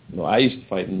before, I used to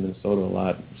fight in Minnesota a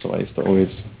lot, so I used to always,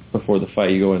 before the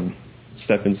fight, you go and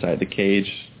step inside the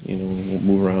cage,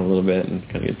 move around a little bit and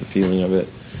kind of get the feeling of it.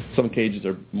 Some cages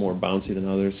are more bouncy than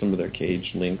others. Some of their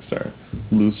cage links are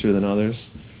looser than others.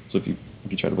 So if you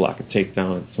try to block a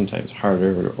takedown, it's sometimes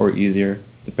harder or easier,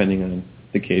 depending on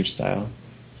the cage style.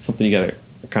 Something you got to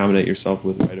accommodate yourself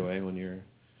with right away when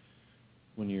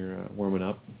you're warming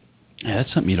up. Yeah,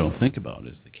 that's something you don't think about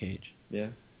is the cage. Yeah.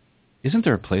 Isn't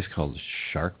there a place called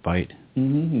Shark Bite?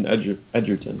 Mm-hmm.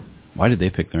 Edgerton. Why did they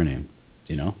pick their name?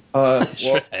 Do you know?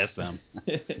 Ask them.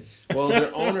 Well,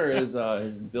 their owner is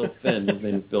Bill Finn. His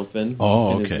name is Bill Finn.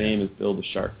 Oh, and okay. his name is Bill the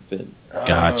Shark Finn.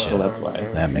 Gotcha. So that's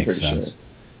why. That makes sense. Sure.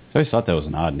 I always thought that was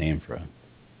an odd name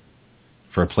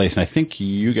for a place. And I think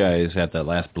you guys at that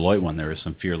last Beloit one, there was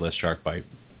some Fearless Shark Bite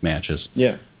matches.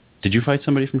 Yeah. Did you fight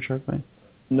somebody from Shark Bite?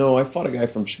 No, I fought a guy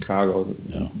from Chicago.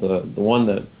 No. The one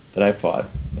that I fought,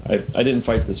 I didn't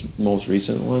fight this most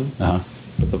recent one,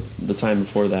 but the time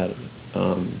before that,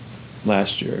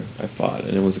 last year, I fought,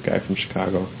 and it was a guy from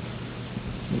Chicago.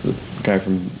 It was a guy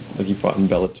he fought in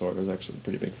Bellator. It was actually a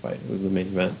pretty big fight. It was the main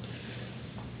event.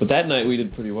 But that night we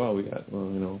did pretty well. We got,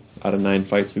 out of 9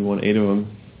 fights, we won 8 of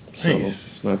them. So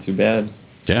it's not too bad.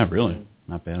 Yeah, really.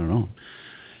 Not bad at all. All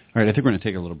right, I think we're going to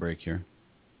take a little break here.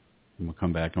 And we'll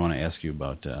come back. I want to ask you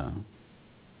about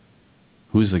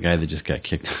who's the guy that just got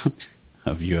kicked out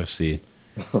of UFC.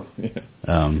 Oh,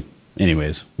 yeah.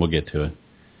 Anyways, we'll get to it.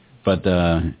 But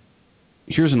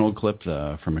here's an old clip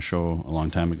from a show a long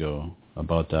time ago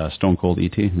about Stone Cold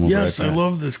E.T. Yes, I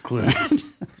love this clip.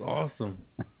 It's awesome.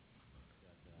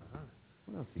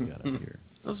 What else you got up here?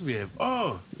 What else we have?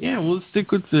 Oh, yeah, we'll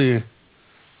stick with the...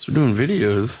 So we're doing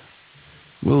videos.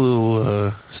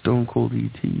 Little Stone Cold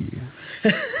E.T.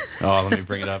 Oh, let me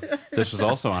bring it up. This was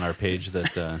also on our page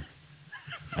that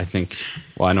I think...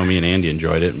 Well, I know me and Andy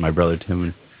enjoyed it, and my brother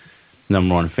Tim,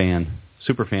 number one fan,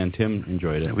 super fan Tim,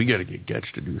 enjoyed it. Yeah, we got to get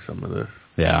Getch to do some of this.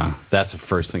 Yeah, that's the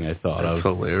first thing I thought of. That's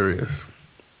hilarious.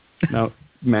 Now,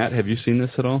 Matt, have you seen this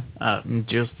at all?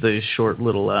 Just the short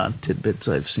little tidbits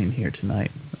I've seen here tonight.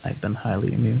 I've been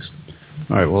highly amused.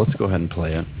 All right, well, let's go ahead and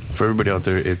play it. For everybody out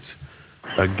there, it's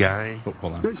a guy... Oh,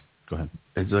 hold on. Go ahead.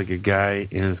 It's like a guy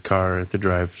in his car at the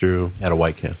drive-thru. At a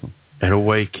White Castle. At a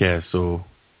White Castle.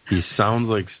 He sounds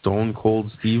like Stone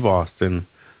Cold Steve Austin,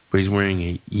 but he's wearing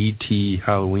a E.T.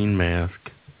 Halloween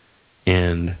mask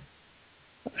and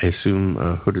I assume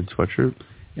a hooded sweatshirt.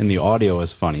 And the audio is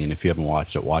funny, and if you haven't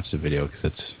watched it, watch the video because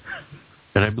it's...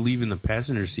 And I believe in the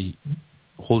passenger seat,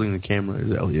 holding the camera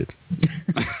is Elliot.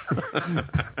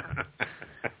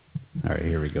 All right,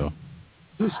 here we go.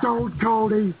 The Stone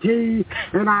Cold E.T.,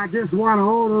 and I just want to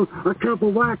order a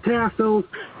couple White Castles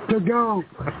to go.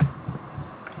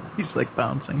 He's like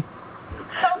bouncing.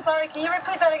 So sorry, can you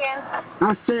repeat that again?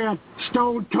 I said,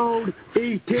 Stone Cold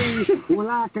E.T. would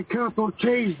like a couple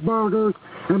cheeseburgers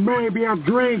and maybe a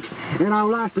drink, and I'd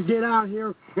like to get out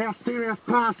here as soon as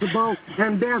possible,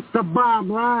 and that's the bottom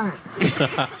line. Hey, do you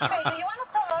want to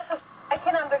tell us? I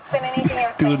can't understand anything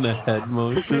you're saying. Doing the head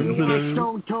motions and You want everything.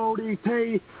 Stone Cold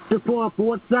E.T. to pull up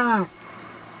what side?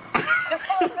 Just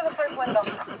pull up to the first window.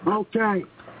 Okay.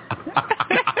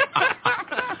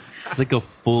 It's like a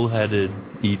full-headed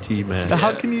E.T. man.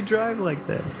 How can you drive like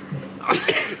that?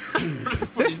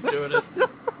 He's doing it.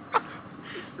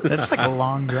 That's like a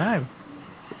long drive.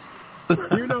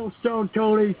 You know Stone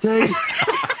Cold E.T.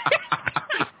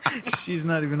 She's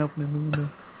not even opening the window.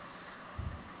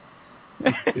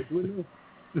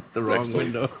 The wrong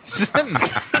window.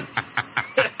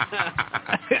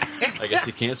 I guess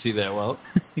you can't see that well.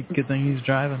 Good thing he's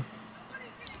driving.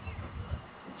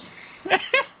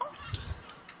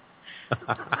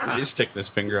 He just stick this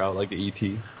finger out like the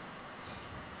E.T.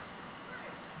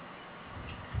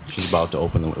 She's about to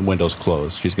open the window's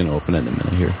closed. She's going to open it in a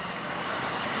minute here.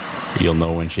 You'll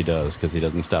know when she does because he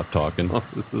doesn't stop talking. Oh,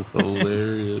 this is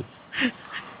hilarious.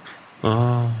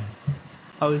 Oh,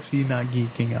 How is he not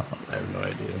geeking out? I have no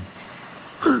idea.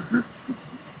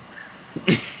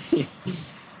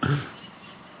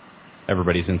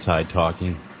 Everybody's inside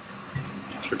talking.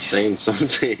 For saying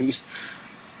something.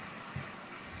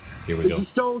 Here we go. This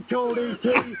is Stone Cold E.T.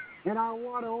 and I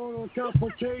want to order a couple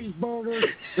cheeseburgers,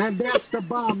 and that's the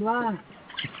bottom line.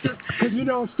 Because you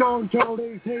know Stone Cold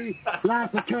E.T.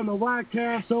 like to come to White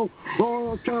Castle,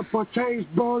 order a couple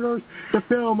cheeseburgers to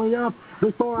fill me up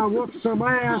before I whoop some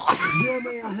ass. Give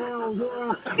me a hell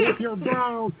yeah if you're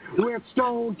down with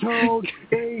Stone Cold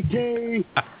E.T.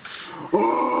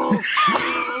 Oh,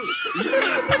 hell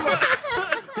yeah.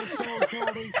 Stone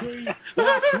Cold E.T.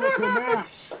 like whooping ass.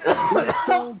 With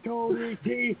Stone Cold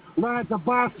E.T. rides a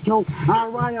bicycle, I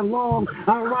ride it long,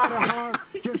 I ride it hard,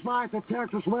 just like the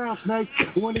Texas rattlesnake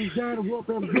when he's done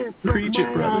whooping Vince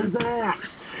McMahon's ass.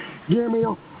 Give me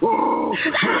a, oh,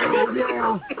 hell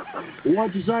yeah.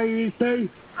 What'd you say, E.T.?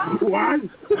 What? What'd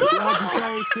you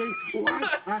say, E.T.? What?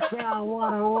 I said I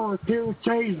want to order 2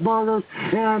 cheeseburgers,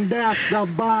 and that's the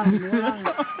bottom line.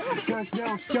 Because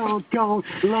you're Stone Cold,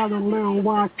 love a little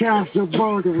White Castle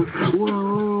burger with a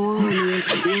little onion,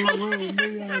 with a little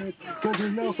meat on it. Because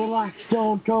there's nothing like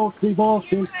Stone Cold Steve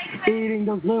Austin eating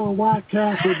those little White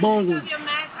Castle burgers.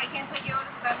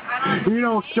 You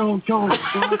know Stone Cold, like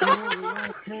a little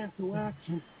White Castle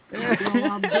action. When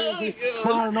I'm busy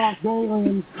fighting off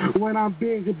aliens, when I'm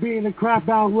busy beating the crap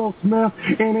out of Will Smith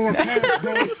in a past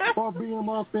day, or being him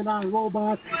up in our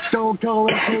robot, Stone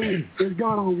Cold E.T. is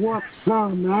gonna whoop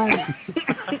some ass.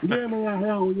 Give me a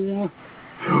hell yeah.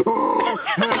 Oh,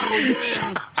 hell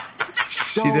yeah.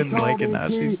 She didn't like it now.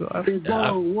 She's laughing. Is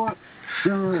gonna whoop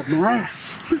some ass.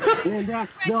 And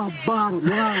that's the bottom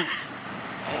line.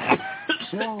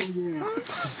 Hell yeah.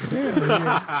 They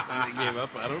gave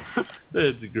up on him.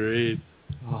 That's great.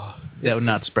 Oh, that would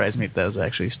not surprise me if that was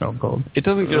actually Stone Cold. It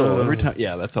doesn't get old every time.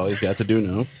 Yeah, that's all he's got to do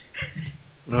now.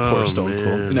 Poor Stone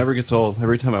Cold. It never gets old.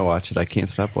 Every time I watch it, I can't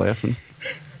stop laughing.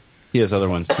 He has other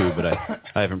ones too, but I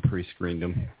haven't pre-screened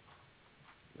them.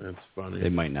 That's funny. They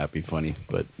might not be funny,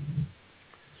 but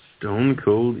Stone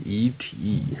Cold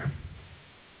E.T.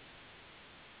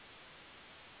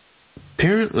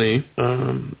 Apparently,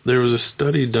 there was a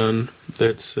study done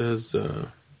that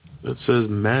says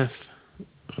meth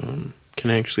can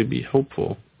actually be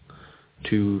helpful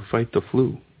to fight the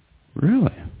flu.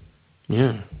 Really?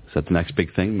 Yeah. Is that the next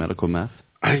big thing, medical meth?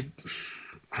 I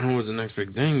don't know what's the next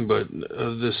big thing, but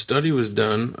this study was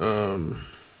done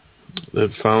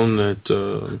that found that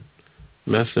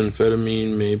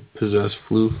methamphetamine may possess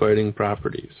flu-fighting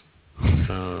properties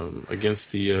against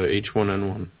the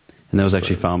H1N1. And that was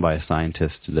actually found by a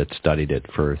scientist that studied it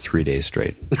for 3 days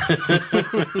straight.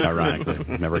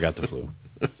 Ironically. Never got the flu.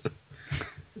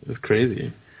 It's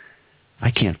crazy.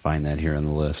 I can't find that here on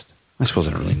the list. I suppose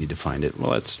I don't really need to find it.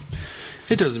 Well,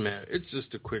 it doesn't matter. It's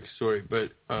just a quick story.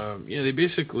 But,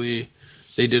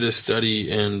 they did a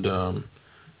study and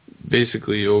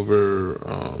basically over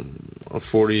a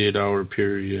 48-hour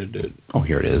period. Oh,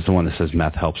 here it is. The one that says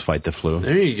meth helps fight the flu.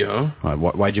 There you go.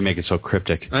 Why'd you make it so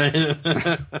cryptic?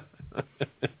 I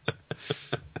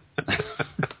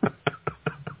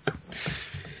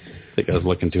think I was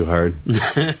looking too hard.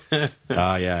 Yeah,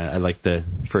 I like the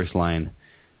first line.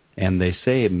 And they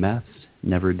say meth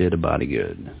never did a body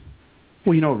good.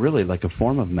 Well, really, like a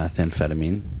form of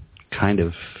methamphetamine kind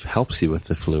of helps you with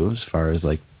the flu as far as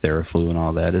like Theraflu and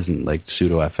all that. Isn't like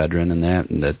pseudoephedrine and that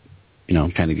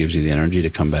kind of gives you the energy to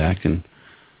come back. And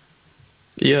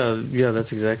yeah,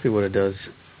 that's exactly what it does.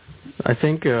 I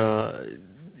think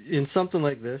in something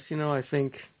like this, I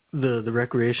think the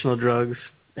recreational drugs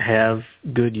have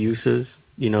good uses,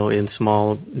 in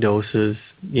small doses,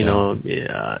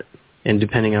 and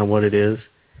depending on what it is,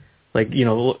 like,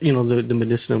 the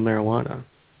medicinal marijuana.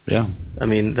 Yeah. I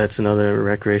mean, that's another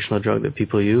recreational drug that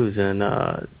people use and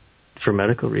for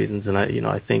medical reasons. And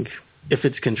I think if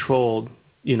it's controlled,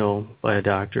 by a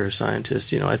doctor or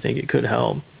scientist, I think it could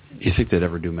help. You think they'd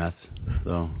ever do meth,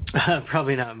 though?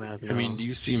 Probably not meth. No. I mean, do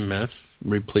you see meth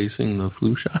replacing the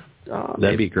flu shot?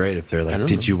 That'd be great if they're like,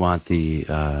 did you want the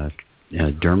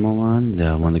dermal one,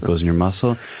 the one that goes in your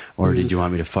muscle, or did you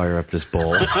want me to fire up this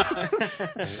bowl?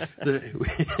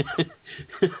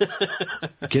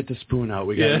 Get the spoon out.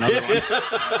 We got another one.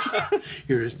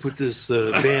 Here, just put this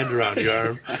band around your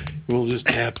arm. We'll just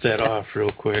tap that off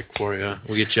real quick for you.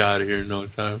 We'll get you out of here in no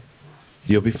time.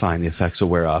 You'll be fine. The effects will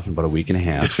wear off in about a week and a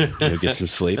half. You'll get some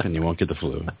sleep, and you won't get the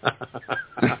flu.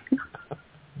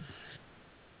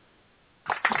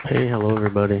 Hey, hello,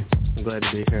 everybody. I'm glad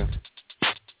to be here.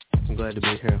 I'm glad to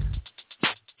be here.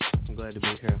 I'm glad to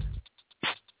be here.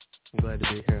 I'm glad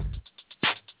to be here.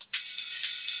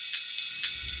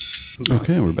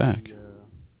 Okay, we're back.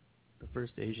 The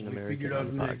first Asian American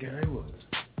on the podcast.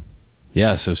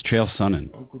 Yeah, so it's Chael Sonnen.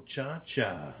 Uncle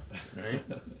Cha-Cha, right?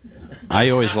 I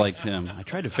always liked him. I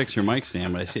tried to fix your mic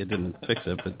stand, but I see it didn't fix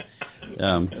it. But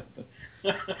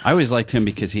I always liked him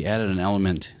because he added an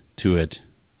element to it,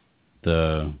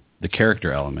 the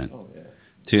character element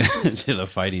to the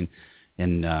fighting.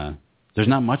 And there's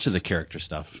not much of the character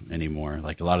stuff anymore.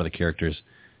 Like a lot of the characters,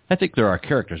 I think there are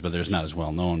characters, but they're not as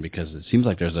well known because it seems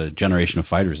like there's a generation of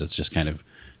fighters that's just kind of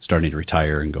starting to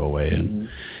retire and go away.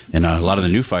 And a lot of the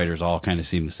new fighters all kind of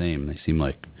seem the same. They seem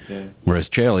like, whereas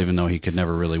Chael, even though he could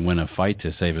never really win a fight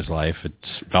to save his life, it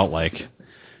felt like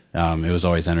it was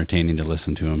always entertaining to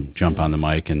listen to him jump on the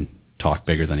mic and talk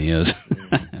bigger than he is.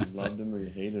 You loved him or you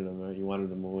hated him, right? You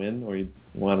wanted him to win or you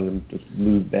wanted him to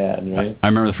lose bad, right? I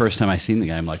remember the first time I seen the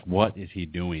guy, I'm like, what is he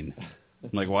doing? I'm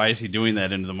like, why is he doing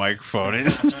that into the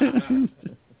microphone?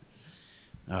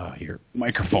 Oh, your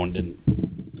microphone didn't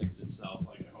fix itself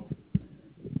like I hope.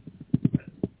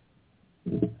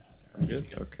 Good?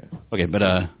 Okay. Okay,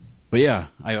 but yeah,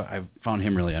 I found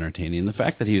him really entertaining. And the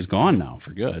fact that he's gone now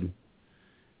for good,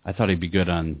 I thought he'd be good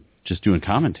on just doing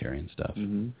commentary and stuff.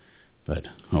 Mm-hmm. But,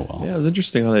 oh well. Yeah, it was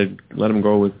interesting how they let him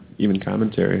go with even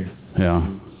commentary.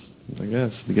 Yeah. I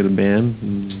guess, to get a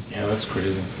ban. Yeah, that's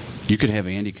crazy. You could have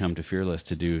Andy come to Fearless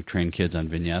to train kids on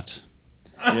vignettes.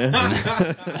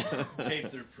 Yeah.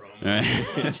 Tape their promo. Right.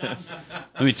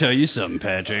 Let me tell you something,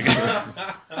 Patrick.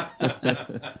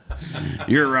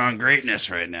 You're around greatness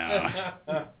right now.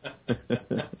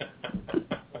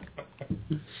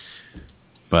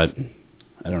 But,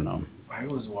 I don't know. I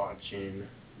was watching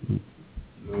the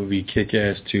movie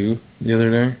Kick-Ass 2 the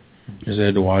other day. Because I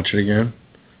had to watch it again.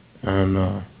 And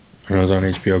it was on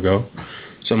HBO Go.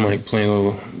 So I'm like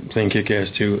playing Kick-Ass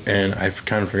 2, and I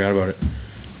kind of forgot about it.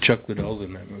 Chuck Liddell's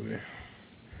in that movie.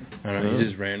 I don't know, he's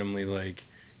just randomly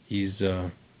he's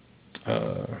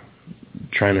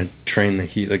trying to train the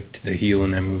heel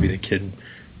in that movie. The kid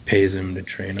pays him to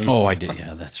train him. Oh, I did.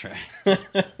 Yeah, that's right.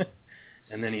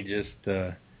 And then he just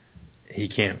he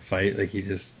can't fight. Like he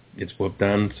just gets whooped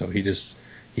on. So he just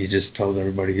tells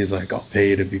everybody, he's like, I'll pay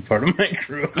you to be part of my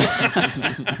crew.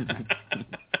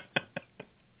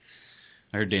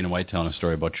 I heard Dana White telling a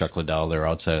story about Chuck Liddell. They were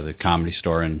outside of the Comedy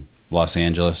Store in Los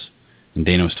Angeles, and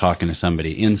Dana was talking to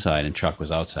somebody inside, and Chuck was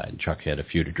outside, and Chuck had a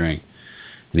few to drink.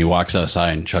 And he walks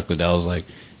outside, and Chuck Liddell's like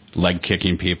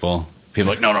leg-kicking people.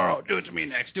 People are like, no, do it to me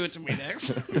next, do it to me next.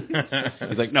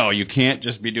 He's like, no, you can't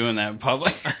just be doing that in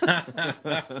public.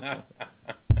 I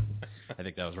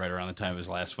think that was right around the time of his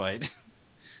last fight.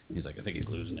 He's like, I think he's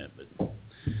losing it. But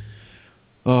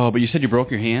oh, but you said you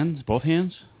broke your hands, both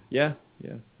hands? Yeah,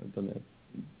 I've done that.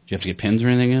 Did you have to get pins or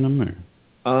anything in them?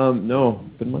 Or? No,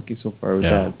 been lucky so far with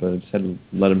that, but I just had to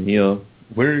let them heal.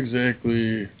 Where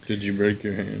exactly did you break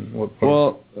your hand? What part?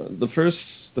 Well, the first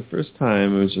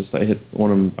time it was just I hit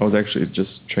one of them. I was actually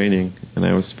just training, and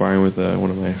I was sparring with one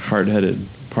of my hard-headed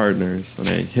partners, and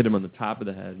I hit him on the top of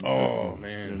the head. Oh,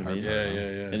 man. You know what I mean?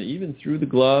 Yeah. And even through the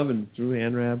glove and through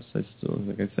hand wraps, I still,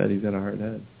 like I said, he's got a hard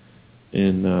head.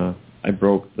 And I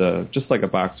broke just like a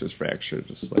boxer's fracture,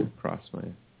 just like across my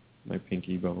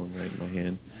pinky bone right in my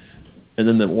hand. And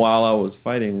then while I was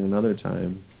fighting another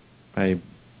time, I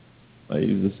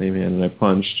used the same hand and I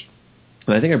punched.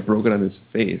 And I think I broke it on his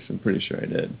face. I'm pretty sure I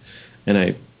did.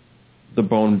 And the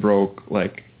bone broke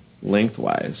like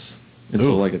lengthwise. And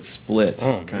so like it split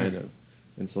kind of.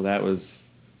 And so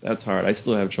that's hard. I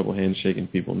still have trouble handshaking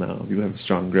people now. If you have a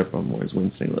strong grip, I'm always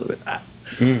wincing a little bit.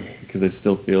 Because I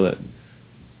still feel it.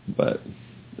 But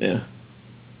yeah.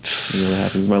 You know what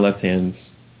happens. My left hand's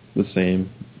the same,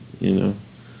 you know.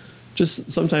 Just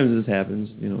sometimes this happens,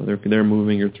 you know, they're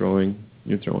moving, you're throwing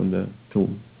to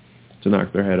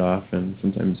knock their head off, and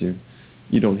sometimes you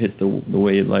don't hit the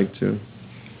way you'd like to.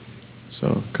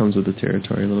 So it comes with the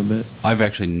territory a little bit. I've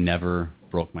actually never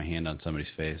broke my hand on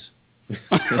somebody's face.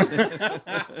 I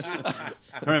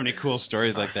don't have any cool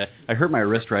stories like that. I hurt my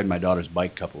wrist riding my daughter's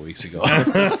bike a couple weeks ago.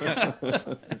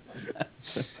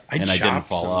 And I didn't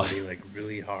fall off. Like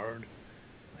really hard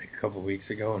like a couple weeks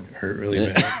ago, and it hurt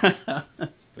really bad.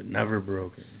 But never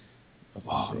broken.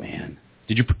 Oh, man.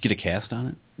 Did you get a cast on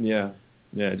it? Yeah,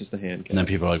 just a hand cast. And then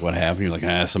people are like, what happened? You're like,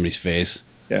 somebody's face.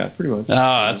 Yeah, pretty much.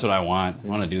 Oh, that's what I want. I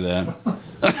want to do that.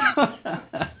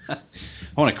 I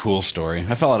want a cool story.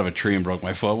 I fell out of a tree and broke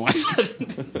my foot once.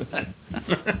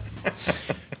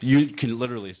 You can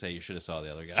literally say you should have saw the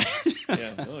other guy.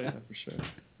 Yeah, for sure.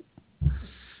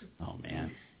 Oh,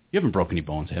 man. You haven't broken any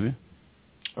bones, have you?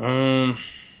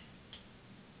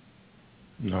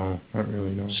 No, not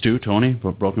really, no. Stu, Tony,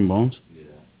 broken bones? Yeah,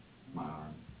 my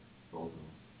arm, both of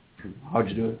them. How'd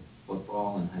you do it?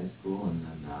 Football in high school, and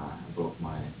then I broke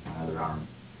my other arm,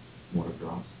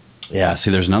 motocross. Yeah,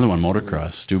 see, there's another one,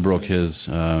 motocross. Stu broke his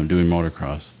doing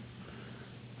motocross.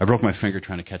 I broke my finger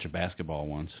trying to catch a basketball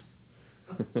once.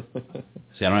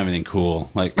 See, I don't have anything cool,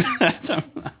 like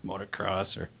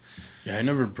motocross or... Yeah, I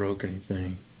never broke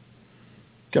anything.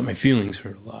 Got my feelings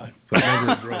hurt a lot, but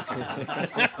never broke it.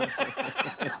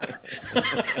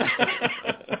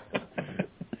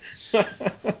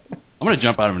 I'm going to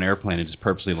jump out of an airplane and just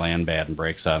purposely land bad and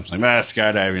break something. It's like,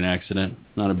 skydiving accident.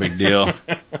 Not a big deal.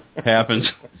 Happens.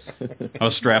 I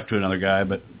was strapped to another guy,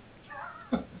 but...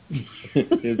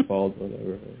 His fault,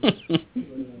 whatever.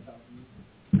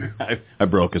 I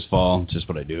broke his fall. It's just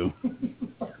what I do.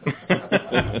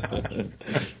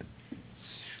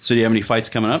 So do you have any fights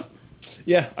coming up?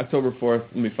 Yeah, October 4th,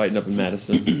 we'll be fighting up in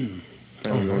Madison.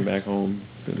 Probably going back home.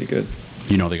 It's going to be good.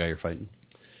 You know the guy you're fighting?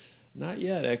 Not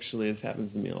yet, actually. This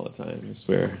happens to me all the time, I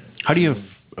swear. How do you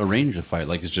arrange a fight?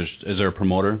 Like, is there a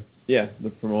promoter? Yeah,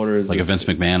 the promoter is... Like a Vince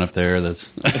McMahon up there that's...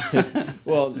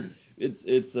 Well,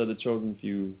 it's the Chosen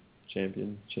Few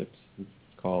Championships. It's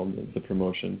called the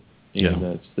promotion.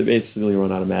 And they basically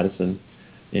run out of Madison.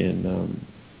 And,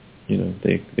 you know,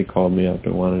 they called me up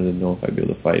and wanted to know if I'd be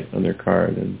able to fight on their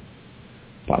card and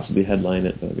possibly headline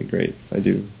it. That'd be great if I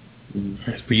do.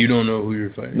 But you don't know who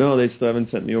you're fighting? No, they still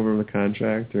haven't sent me over the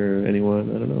contract or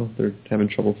anyone. I don't know if they're having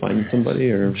trouble finding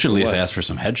somebody or... Should at least ask for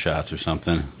some headshots or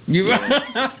something.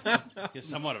 Get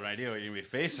somewhat of an idea what you're going to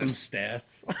be facing. Some stats.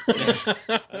 I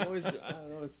don't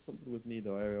know, it's something with me,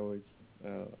 though. It's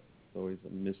always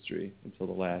a mystery until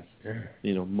the last,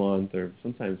 month, or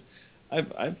sometimes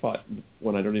I've fought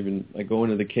when I don't even, like, go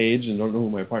into the cage and don't know who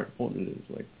my opponent is.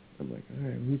 Like, I'm like, all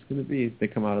right, who's going to be? They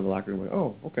come out of the locker room like,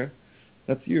 oh, okay.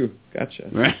 That's you. Gotcha.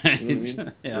 Right. You know what I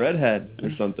mean? Yeah. Redhead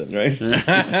or something, right?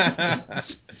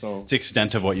 So it's the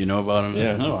extent of what you know about him.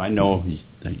 Yeah. Oh, I know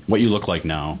what you look like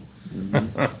now.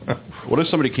 Mm-hmm. What if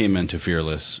somebody came into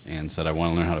Fearless and said, I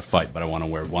want to learn how to fight, but I want to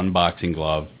wear one boxing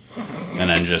glove and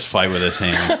then just fight with his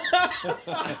hand?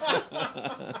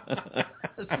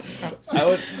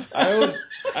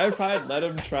 I'd probably let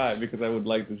him try because I would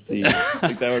like to see.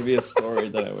 Like, that would be a story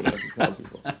that I would have to tell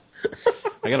people.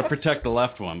 I got to protect the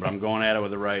left one, but I'm going at it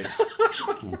with the right.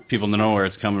 People to know where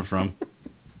it's coming from.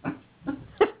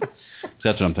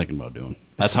 That's what I'm thinking about doing.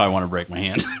 That's how I want to break my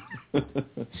hand.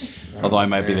 Although I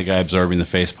might be the guy absorbing the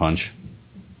face punch.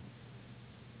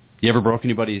 You ever broke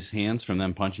anybody's hands from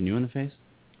them punching you in the face?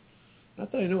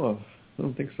 Not that I know of. I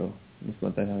don't think so. It's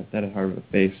not that hard of a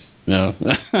face. No.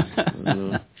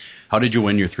 How did you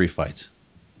win your 3 fights?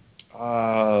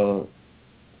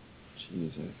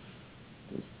 Jesus.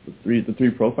 The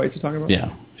three pro fights you're talking about?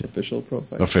 Yeah. The official pro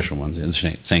fights? Official ones, yeah,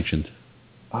 sanctioned.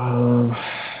 Let's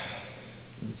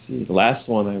see. The last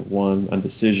one I won on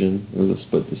decision. It was a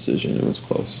split decision. It was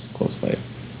close fight.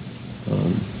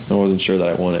 I wasn't sure that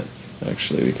I won it,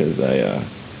 actually, because I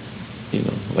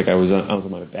was on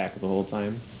my back the whole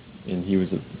time, and he was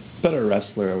better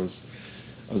wrestler. I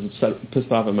was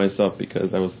pissed off at myself because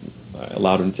I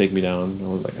allowed him to take me down. I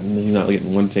was like, he's not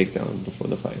getting one takedown before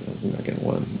the fight. I was not getting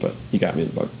one, but he got me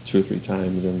about 2 or 3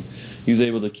 times, and he was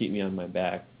able to keep me on my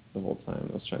back the whole time.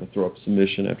 I was trying to throw up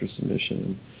submission after submission,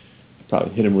 and I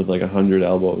probably hit him with like 100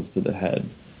 elbows to the head,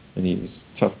 and he was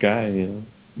a tough guy, you know.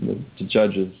 The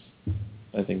judges,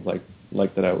 I think, like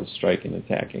that I was striking,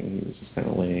 attacking. He was just kind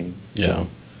of laying. Yeah.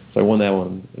 So I won that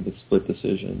one with a split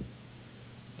decision.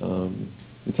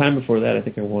 The time before that, I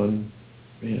think I won.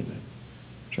 Man, I'm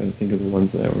trying to think of the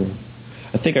ones that were.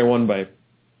 I think I won by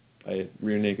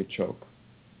rear naked choke,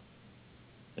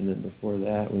 and then before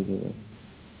that was I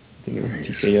think it was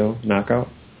TKO knockout.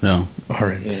 No.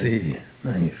 RNC.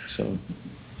 Yeah. Nice. So,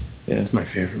 yeah, It's my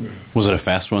favorite. Was it a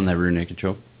fast one, that rear naked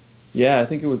choke? Yeah, I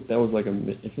think it was. That was like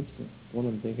if it's the one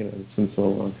I'm thinking of, it's been so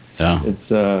long. Yeah.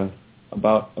 It's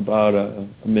about a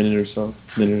minute or so,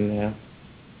 minute and a half.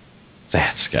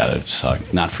 That's gotta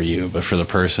suck. Not for you, but for the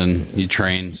person. You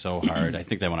train so hard. I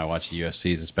think that when I watch the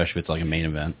UFCs, especially if it's like a main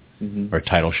event or a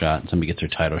title shot, somebody gets their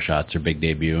title shots, their big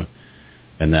debut,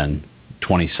 and then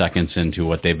 20 seconds into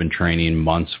what they've been training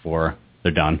months for,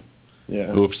 they're done.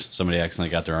 Yeah. Oops, somebody accidentally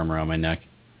got their arm around my neck.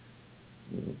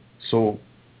 So,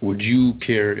 would you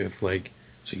care if, like,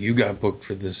 so you got booked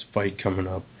for this fight coming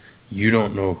up, you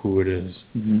don't know who it is,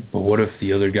 but what if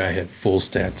the other guy had full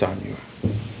stats on you?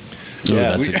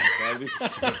 Yeah,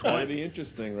 that'd be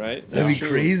interesting, right? That'd be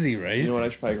crazy, right? You know what?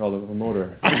 I should probably call the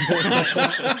promoter. I'm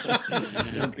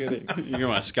kidding. You're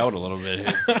going to scout a little bit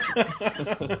here.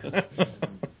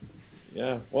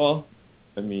 Yeah, well,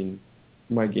 I mean,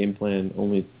 my game plan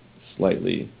only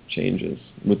slightly changes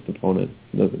with the opponent.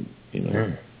 Doesn't, you know?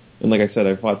 Yeah. And like I said,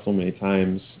 I've fought so many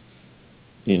times,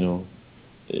 you know,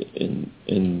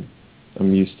 and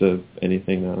I'm used to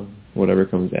anything now. Whatever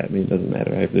comes at me, it doesn't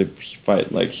matter. I have to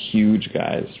fight like huge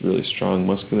guys, really strong,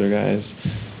 muscular guys.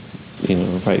 You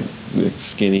know, fight like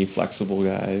skinny, flexible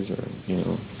guys, or you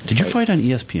know. Did you fight on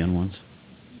ESPN once?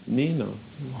 Me, no.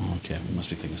 Oh, okay, I must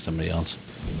be thinking of somebody else.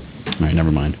 All right,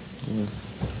 never mind. Yeah.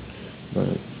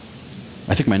 But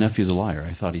I think my nephew's a liar.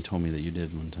 I thought he told me that you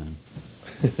did one time.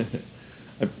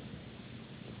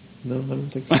 No, I don't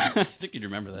think so. I think you'd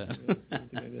remember that. Yeah, I don't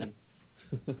think I did.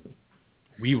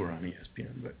 We were on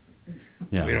ESPN, but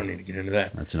Yeah. we don't need to get into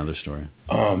that. That's another story.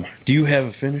 Do you have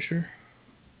a finisher?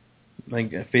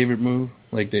 Like a favorite move,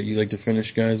 like that you like to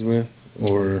finish guys with,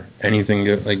 or anything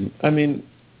like? I mean,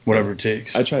 whatever it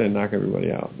takes. I try to knock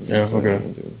everybody out. Yeah. That's what I Okay.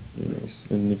 wanna do, you know.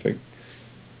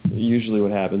 And usually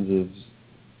what happens is,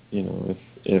 you know,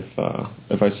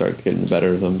 if I start getting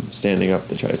better of them standing up,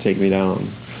 they try to take me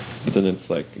down. But then it's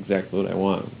like exactly what I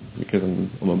want because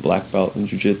I'm a black belt in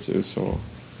jiu-jitsu, so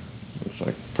it's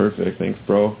like perfect. Thanks,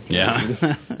 bro.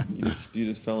 Yeah.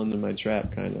 you just fell into my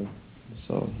trap, kind of.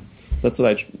 So that's what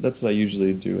I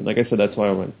usually do. And like I said, that's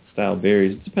why my style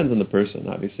varies. It depends on the person.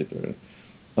 Obviously, if they're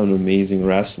an amazing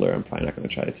wrestler, I'm probably not going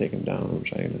to try to take them down. I'm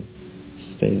trying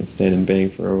to stand and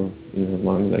bang for as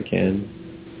long as I can.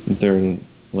 If they're in,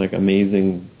 like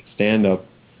amazing stand-up,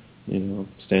 you know,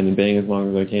 stand and bang as long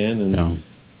as I can, and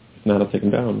if not, I'll take them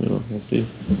down. You know, we'll see.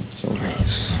 So.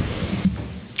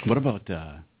 What about? Did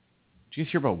you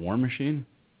guys hear about War Machine?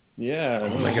 Yeah.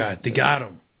 Oh my God, they got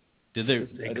him. Did they?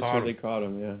 They caught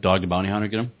him. Yeah. Dog the Bounty Hunter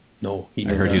get him? No,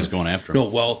 I heard he was going after him. No,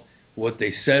 well, what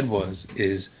they said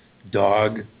is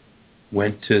Dog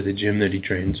went to the gym that he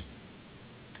trains,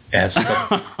 asked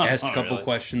a couple Really?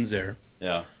 questions there.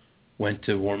 Yeah. Went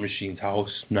to War Machine's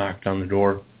house, knocked on the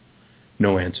door,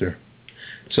 no answer.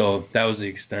 So that was the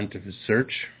extent of his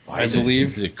search, I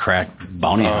believe. He's a crack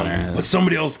bounty hunter. But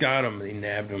somebody else got him. They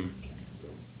nabbed him.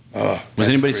 Was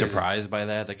anybody surprised by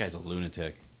that? That guy's a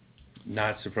lunatic.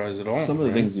 Not surprised at all. Some of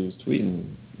the right? things he was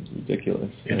tweeting was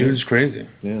ridiculous. Yeah, dude is crazy.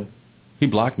 Yeah. He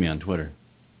blocked me on Twitter.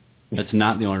 That's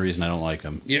not the only reason I don't like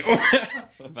him. Yeah,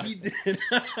 he did.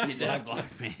 He did block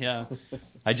me, yeah.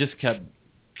 I just kept,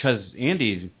 because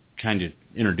Andy kind of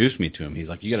introduced me to him. He's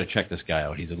like, you got to check this guy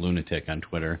out. He's a lunatic on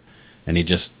Twitter. And he's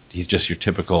just your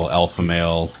typical alpha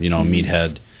male, you know,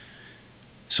 meathead.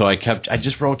 So I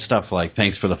just wrote stuff like,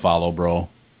 thanks for the follow, bro.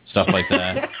 Stuff like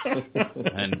that.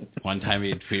 And one time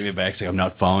he tweeted me back saying, I'm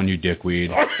not following you,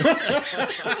 dickweed.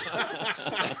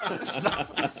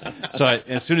 So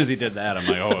as soon as he did that, I'm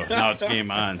like, oh, now it's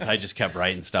game on. So I just kept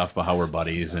writing stuff about how we're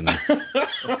buddies. And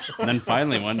then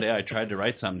finally one day I tried to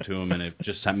write something to him, and it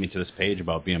just sent me to this page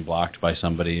about being blocked by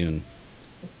somebody, and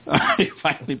he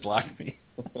finally blocked me.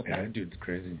 Yeah, that dude's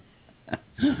crazy.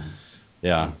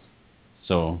 Yeah.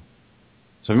 So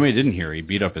if anybody didn't hear, he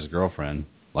beat up his girlfriend.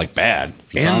 Like bad.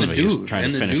 And the He was dude. trying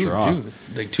and to the finish dude, her off. too.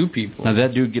 Like two people. Now, did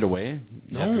that dude get away?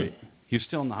 No. He was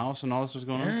still in the house and all this was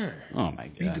going on? Yeah. Oh, my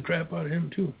Beat the God. crap out of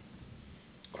him, too.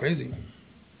 Crazy.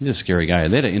 He's a scary guy.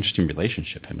 They had an interesting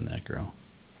relationship, him and that girl.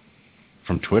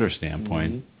 From Twitter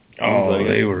standpoint. Oh,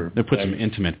 They put some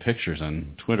intimate pictures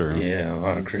on Twitter. Yeah, a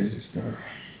lot of crazy stuff.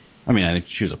 I mean, I think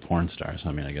she was a porn star, so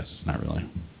I mean, I guess it's not really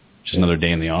just another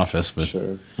day in the office, but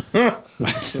Sure.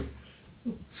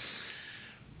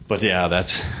 but yeah,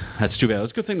 that's too bad.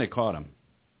 It's a good thing they caught him.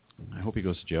 I hope he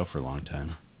goes to jail for a long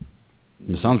time.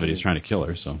 It sounds like he's trying to kill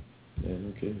her, so. Yeah,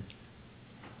 no kidding.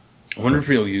 I wonder if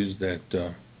he'll use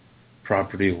that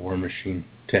property of War Machine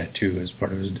tattoo as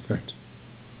part of his defense.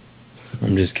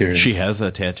 I'm just curious. She has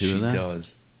a tattoo of that? She does.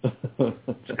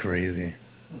 It's crazy.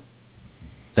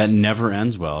 That never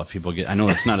ends well if people get... I know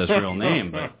that's not his real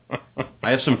name, but I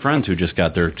have some friends who just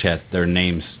got their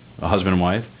names, a husband and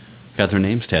wife, got their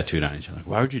names tattooed on each other. Like,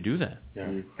 why would you do that?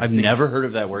 Yeah. I've never heard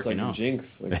of that working like out. Jinx.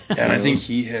 Like, And I think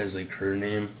he has like her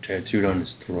name tattooed on his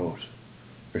throat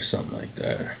or something like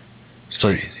that. It's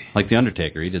crazy. Like The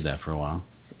Undertaker, he did that for a while.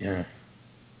 Yeah.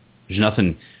 There's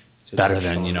nothing Just better like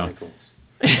than, Shawn you know... Michaels.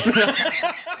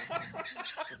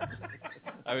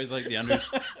 I was like the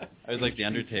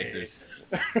Undertaker.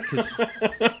 You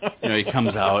know, he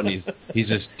comes out and he's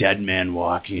this dead man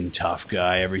walking, tough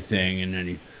guy, everything, and then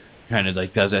he kind of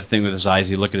like does that thing with his eyes.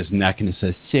 You look at his neck and it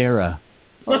says Sarah.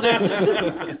 Oh,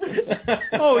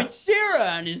 it's Sarah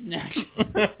on his neck.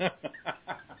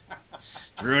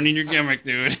 Ruining your gimmick,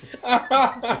 dude.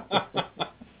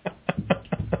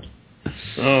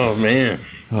 Oh man.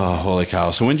 Oh, holy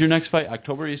cow. So when's your next fight?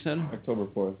 October, you said? October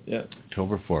 4th, yeah.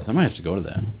 October 4th. I might have to go to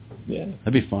that. Yeah.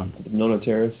 That'd be fun. Nona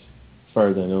Terrace, as far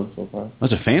as I know so far.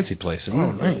 That's a fancy place, isn't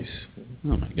Oh, it? nice.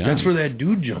 Oh, my God. That's where that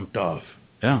dude jumped off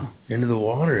Yeah. into the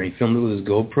water. He filmed it with his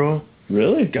GoPro.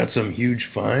 Really? Got some huge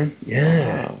fine.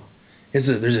 Yeah. Wow.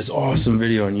 There's this awesome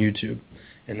video on YouTube,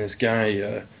 and this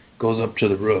guy goes up to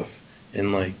the roof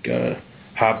and like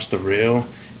hops the rail,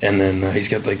 and then he's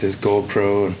got like this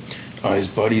GoPro, and his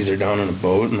buddies are down on a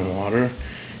boat in the water,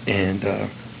 and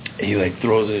he like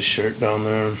throws his shirt down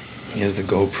there. He has the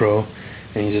GoPro,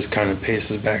 and he just kind of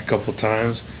paces back a couple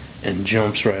times and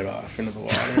jumps right off into the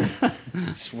water.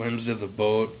 Swims to the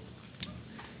boat.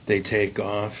 They take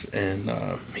off, and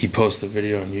he posts the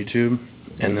video on YouTube,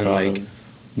 and then like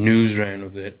news ran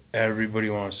with it. Everybody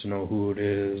wants to know who it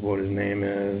is, what his name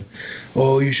is.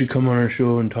 Oh, you should come on our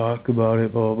show and talk about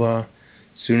it, blah, blah, blah.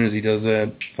 As soon as he does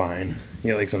that, fine. He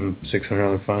got like some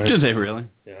 $600 fine. Did they really?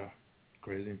 Yeah.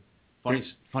 Crazy.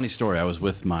 Funny story. I was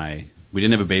with we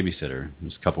didn't have a babysitter. It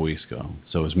was a couple weeks ago.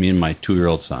 So it was me and my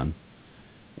 2-year-old son.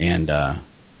 And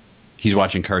he's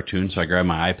watching cartoons, so I grab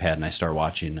my iPad and I start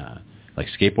watching like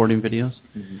skateboarding videos.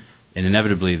 Mm-hmm. And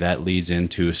inevitably that leads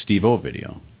into a Steve-O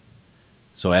video.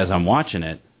 So as I'm watching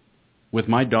it, with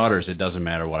my daughters, it doesn't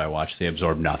matter what I watch. They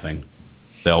absorb nothing.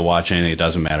 They'll watch anything. It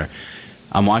doesn't matter.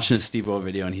 I'm watching a Steve-O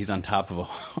video, and he's on top of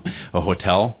a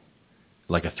hotel,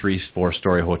 like a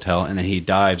 3-4-story hotel, and then he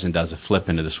dives and does a flip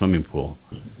into the swimming pool,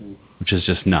 which is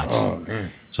just nuts. Oh,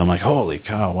 man. So I'm like, holy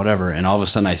cow, whatever. And all of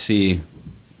a sudden I see,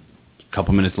 a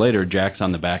couple minutes later, Jack's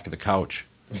on the back of the couch,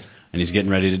 and he's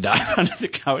getting ready to dive onto the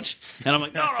couch. And I'm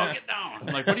like, no, get down.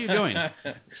 I'm like, what are you doing?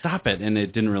 Stop it. And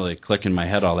it didn't really click in my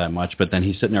head all that much. But then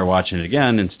he's sitting there watching it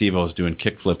again, and Steve-O's doing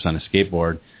kick flips on a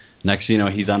skateboard. Next thing you know,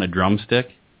 he's on a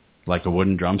drumstick, like a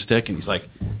wooden drumstick, and he's like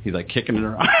kicking it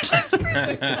around.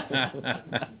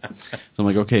 So I'm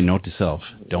like, okay, note to self,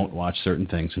 don't watch certain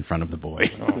things in front of the boy.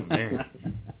 Oh, man.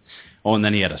 Oh, and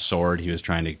then he had a sword. He was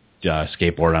trying to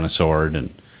skateboard on a sword, and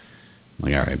I'm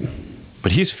like, all right.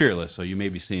 But he's fearless, so you may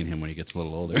be seeing him when he gets a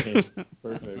little older. Okay.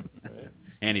 Perfect. Right.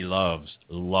 And he loves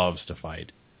to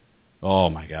fight. Oh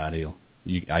my God,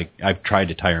 I've tried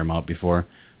to tire him out before,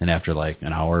 and after like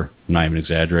an hour, I'm not even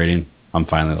exaggerating, I'm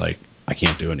finally like, I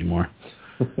can't do it anymore.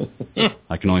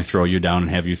 I can only throw you down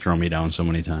and have you throw me down so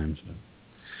many times. But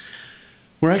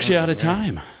we're actually out of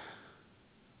time.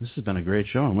 This has been a great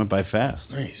show. It went by fast.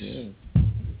 Nice. Yeah.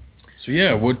 So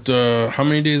yeah, how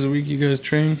many days a week you guys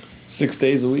train? 6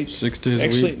 days a week. 6 days a week?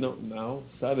 Actually, no, now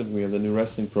 7. We have the new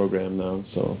wrestling program now,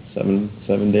 so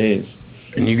 7 days.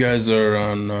 And you guys are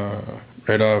on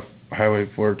right off Highway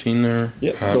 14 there?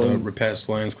 Yep. Past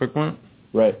Lions Quick Mart?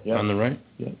 Right, yeah. On the right?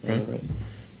 Yeah, right. Right.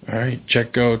 All right.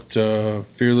 Check out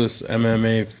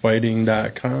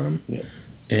fearlessmmafighting.com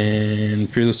and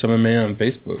Fearless MMA on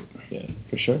Facebook. Yeah,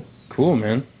 for sure. Cool,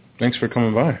 man. Thanks for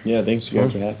coming by. Yeah, thanks you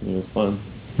guys for having me. It was fun.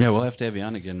 Yeah, we'll have to have you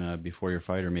on again before your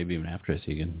fight, or maybe even after it,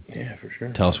 so you can yeah, for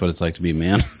sure. Tell us what it's like to be a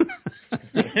man.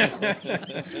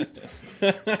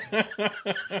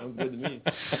 Sounds good to me.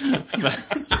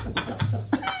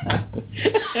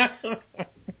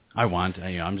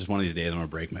 I'm just one of these days I'm going to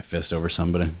break my fist over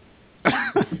somebody.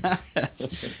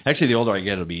 Actually, the older I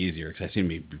get, it'll be easier because I seem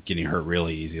to be getting hurt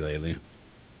really easy lately.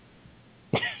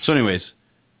 So anyways,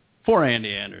 for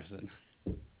Andy Anderson.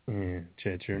 Yeah,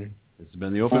 Chad Cherny. This has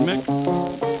been the Open Mic.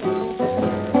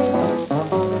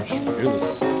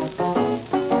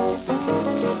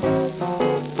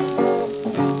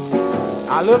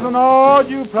 Now listen, all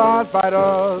you prize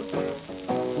fighters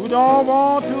who don't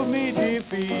want to meet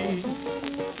defeat.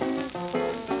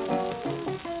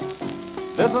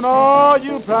 Listen, all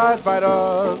you prize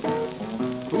fighters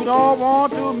who don't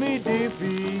want to meet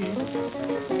defeat.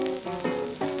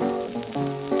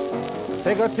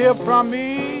 Take a tip from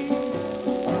me,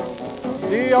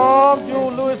 see off Joe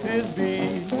Louis's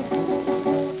beat.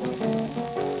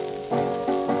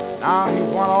 Now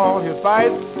he's won all his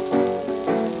fights,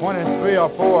 23 or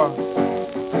 4,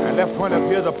 and left 20 of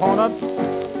his opponents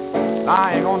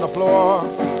lying on the floor.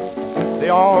 They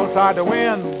all tried to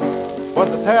win, but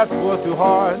the task was too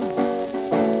hard.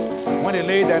 When he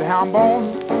laid that ham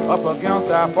bone up against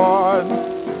that board.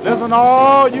 Listen,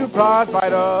 all you prize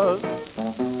fighters,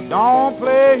 don't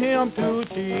play him too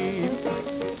cheap.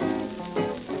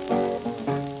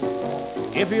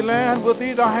 If he lands with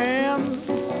either hand,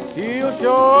 he'll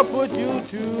sure put you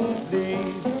to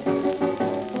sleep.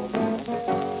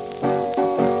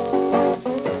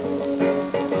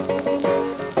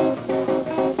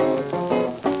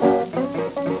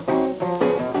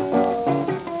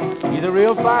 He's a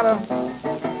real fighter.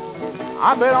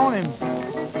 I bet on him.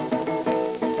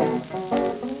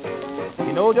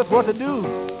 He knows just what to do.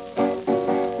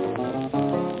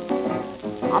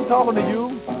 I'm talking to you.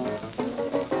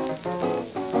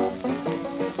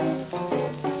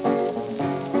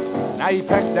 Now he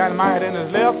packs dynamite in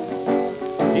his left.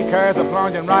 He carries a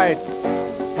plunging right.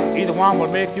 Either one will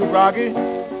make you groggy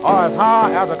or as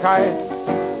high as a kite.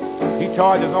 He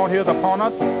charges on his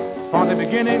opponent from the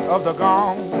beginning of the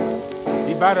gong.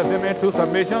 He batters him into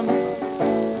submission.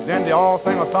 Then they all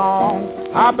sing a song.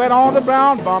 I bet on the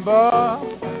brown bomber,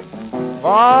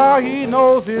 for he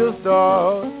knows his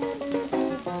stuff.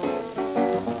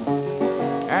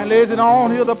 And lays it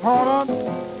on his opponent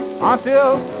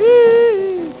until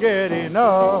he get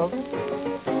enough.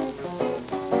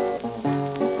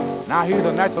 Now he's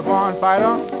a natural born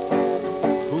fighter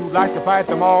who likes to fight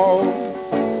them all.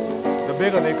 The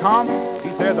bigger they come,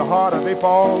 he says, the harder they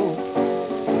fall.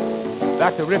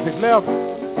 That terrific left,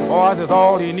 boys, is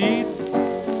all he needs.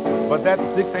 But that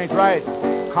 6 ain't right,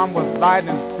 come with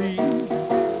lightning speed.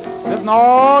 Listen,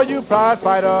 all you prize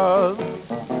fighters,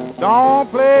 don't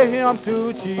play him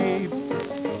too cheap.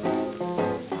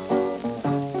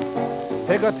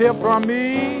 Take a tip from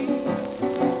me,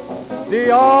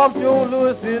 stay off Joe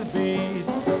Louis's beat.